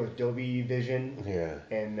over everything with Dolby Vision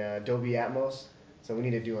and Dolby Atmos. So we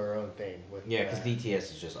need to do our own thing with. Yeah, because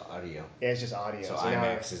DTS is just audio. Yeah, it's just audio. So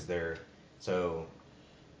IMAX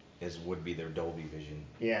is would be their Dolby Vision.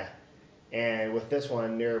 Yeah. And with this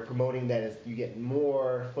one, they're promoting that you get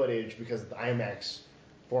more footage because of the IMAX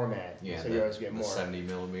format. Yeah, so you always get more. 70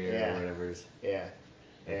 millimeter or whatever it is. Yeah.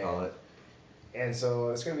 They call it. And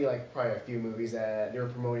so it's going to be like probably a few movies that they're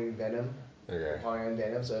promoting Venom. Okay. Calling on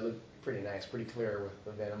Venom, so it looked pretty nice, pretty clear with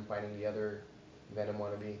the Venom fighting the other Venom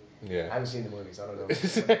wannabe. Yeah. I haven't seen the movies, I don't know.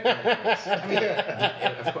 I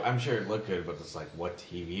mean, I'm sure it looked good, but it's like, what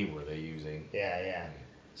TV were they using? Yeah.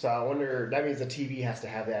 So I wonder, that means the TV has to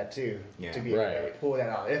have that too, to be able to pull that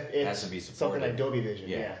out. If it's has to be something like Dolby Vision,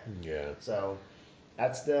 Yeah. So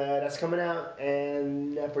that's coming out,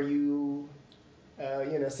 and for you,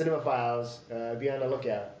 cinemaphiles, be on the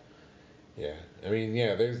lookout. Yeah, I mean,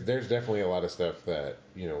 there's definitely a lot of stuff that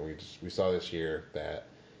we saw this year that,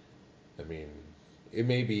 I mean, it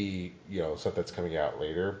may be stuff that's coming out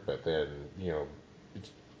later, but then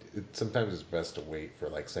sometimes it's best to wait for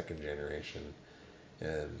like second generation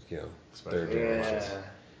and third generation.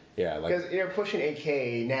 Yeah, like because they're pushing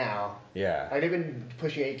 8K now. Yeah, like they've been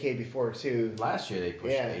pushing 8K before too. Last year they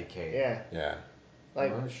pushed 8K. Yeah. Like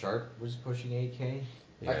remember Sharp was pushing 8K.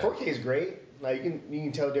 Like 4K is great. Like you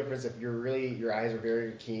can tell the difference if your eyes are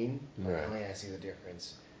very keen. Right. Oh yeah, I see the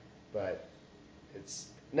difference. But it's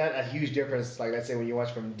not a huge difference. Like let's say when you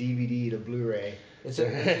watch from DVD to Blu-ray. It's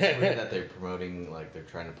weird that they're promoting, like they're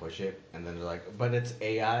trying to push it, and then they're like, but it's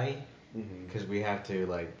AI because we have to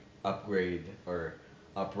like upgrade or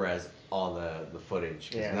up-res all the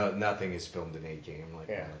footage because nothing is filmed in 8K. I'm like,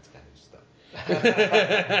 oh, that's kind of stuff. Like,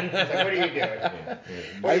 what are you doing?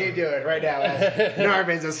 What are you doing right now?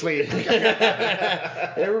 Narvin's asleep.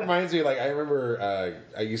 It reminds me, like I remember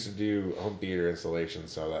I used to do home theater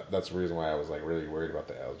installations, so that's the reason why I was like really worried about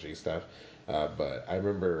the LG stuff. But I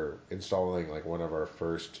remember installing like one of our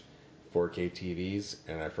first 4K TVs,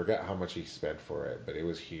 and I forgot how much he spent for it, but it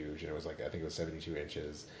was huge, and it was like I think it was 72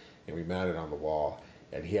 inches, and we mounted it on the wall,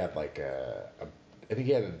 and he had like I think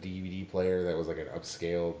he had a DVD player that was like an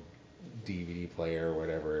upscaled DVD player or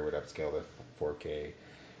whatever. It would upscale to 4K,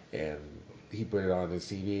 and he put it on his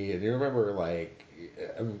TV, and you remember like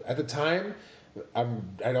at the time. I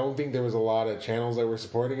don't think there was a lot of channels that were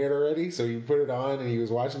supporting it already, so he put it on and he was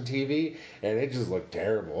watching TV, and it just looked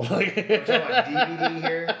terrible. Like, You're talking about DVD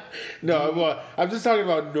here? no, well, I'm just talking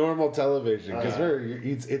about normal television because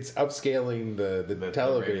it's upscaling the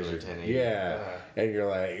television. regular 1080. Yeah, and you're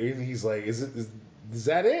like, and he's like, is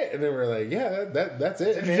that it? And then we're like, yeah, that's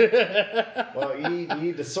it. Well, you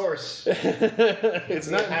need the source. It's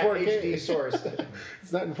not in 4K. HD source.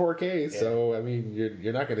 It's not in 4K, so I mean,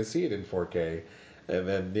 you're not going to see it in 4K. And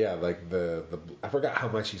then like the I forgot how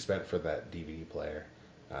much he spent for that DVD player,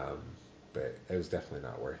 but it was definitely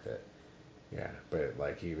not worth it. Yeah, but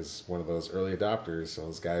like he was one of those early adopters,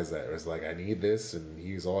 those guys that was like, I need this, and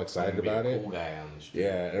he was all excited about it. Cool guy on the street.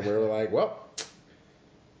 Yeah, and we were like, well,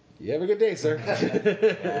 you have a good day, sir.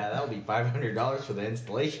 Yeah, that'll be $500 for the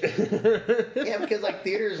installation. Yeah, because like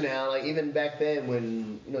theaters now, like even back then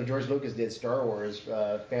when George Lucas did Star Wars,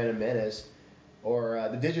 Phantom Menace, or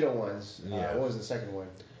the digital ones. Yeah. What was the second one?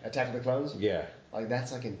 Attack of the Clones. Yeah, Like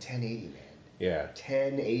that's like in 1080, man. yeah,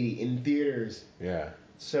 1080 in theaters. yeah.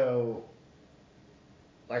 So,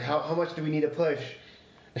 like how much do we need to push?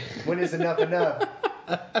 When is enough enough?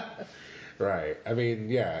 Right. I mean,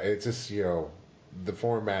 yeah, it's just, the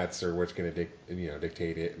formats are what's going to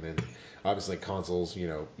dictate it. And then obviously consoles,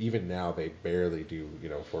 even now they barely do,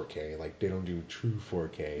 4K. Like they don't do true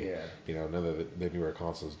 4K. Yeah. None of the newer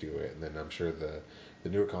consoles do it. And then I'm sure the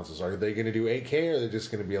newer consoles, are they going to do 8K, or are they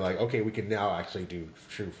just going to be like, okay, we can now actually do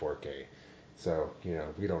true 4K? So,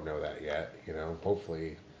 we don't know that yet.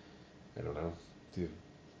 Hopefully, I don't know,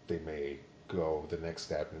 they may go the next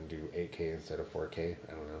step and do 8K instead of 4K.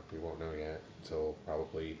 I don't know. We won't know yet until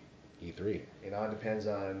probably E3. It all depends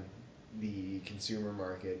on the consumer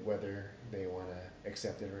market, whether they want to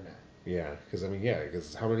accept it or not. Yeah,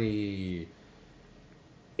 because how many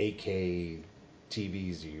 8K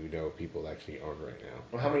TVs do you know people actually own right now?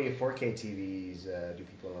 Well, how many 4K TVs do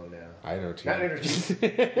people own now? I know two.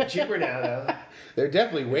 They're cheaper now, though. They're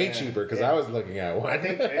definitely way Yeah, cheaper because yeah. I was looking at one. I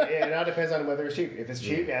think it all depends on whether it's cheap. If it's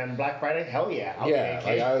cheap and Black Friday, hell yeah. I'll Yeah, get 8K.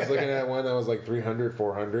 like I was looking at one that was like 300,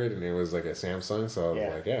 400, and it was like a Samsung. So I was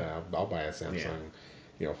Yeah. like, yeah, I'll buy a Samsung,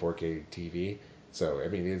 4K TV. So I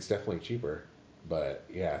mean, it's definitely cheaper. But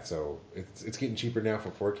yeah, so it's getting cheaper now for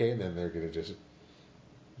 4K, and then they're gonna just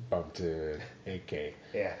bump to 8K.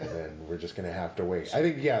 Yeah. And then we're just gonna have to wait. I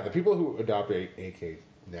think the people who adopt 8K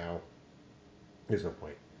now, there's no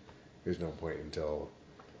point. There's no point until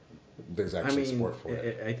there's actually support for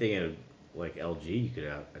it. I think like LG, you could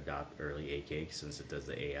adopt early 8K since it does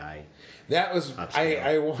the AI. That was upscale.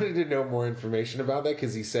 I wanted to know more information about that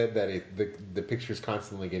because he said that the picture's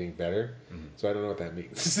constantly getting better. Mm-hmm. So I don't know what that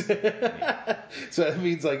means. So that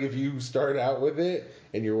means like if you start out with it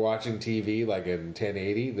and you're watching TV like in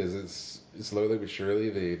 1080, does it slowly but surely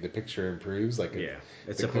the picture improves? Like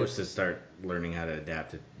It's supposed to start learning how to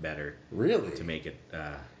adapt it better. Really? To make it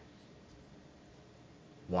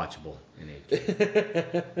watchable in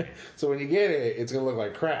 8K. So when you get it, it's gonna look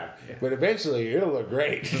like crap, but eventually it'll look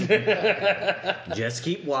great. Just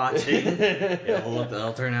keep watching.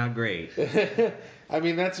 It'll turn out great. I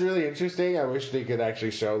mean, that's really interesting. I wish they could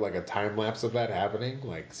actually show like a time lapse of that happening,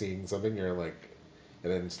 like seeing something you're like,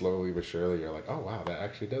 and then slowly but surely you're like, oh wow, that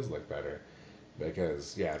actually does look better.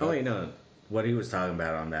 Because what he was talking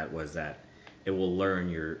about on that was that it will learn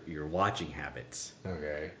your watching habits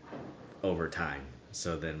Okay. over time.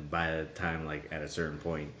 So then by the time like at a certain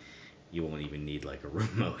point, you won't even need like a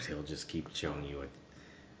remote. It'll just keep showing you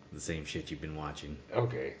the same shit you've been watching.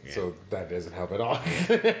 Okay, Yeah. so that doesn't help at all.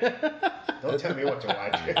 Don't tell me what to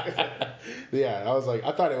watch. Yeah, I was like,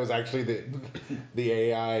 I thought it was actually the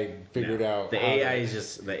AI figured out. The how AI to-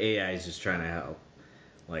 is just trying to help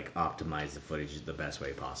like optimize the footage the best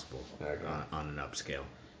way possible on an upscale.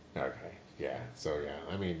 Okay, yeah. So yeah,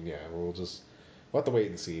 I mean, we'll have to wait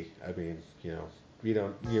and see. I mean, you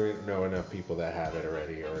don't know enough people that have it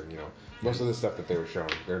already, or most of the stuff that they were showing,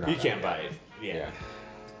 they're not. You out can't yet. buy it. Yeah.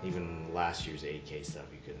 Even last year's 8K stuff,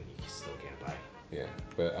 you still can't buy. Yeah,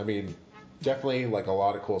 but I mean, definitely like a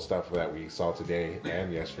lot of cool stuff that we saw today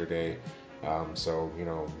and yesterday. So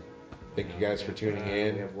thank you guys for tuning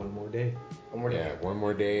in. We have one more day. One more day. Yeah, one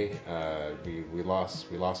more day. We lost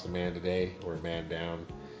a man today. We're a man down.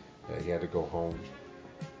 He had to go home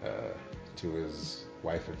to his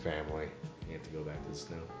wife and family. You have to go back to the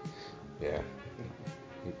snow. Yeah.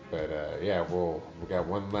 But we got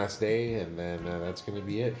one last day, and then that's going to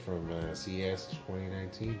be it from CES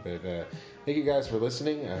 2019. But thank you guys for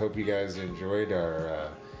listening. I hope you guys enjoyed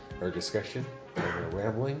our discussion, our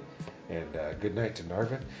rambling, and good night to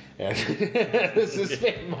Narvin. And this has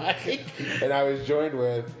been Mike, and I was joined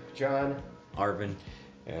with John. Arvin.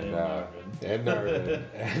 And Arvin.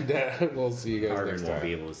 Arvin. And we'll see you guys Arvin next won't time.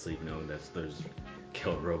 be able to sleep knowing that there's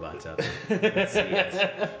killer robots out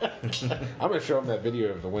there. I'm gonna show him that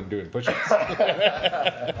video of the one doing push-ups.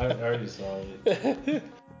 I already saw it.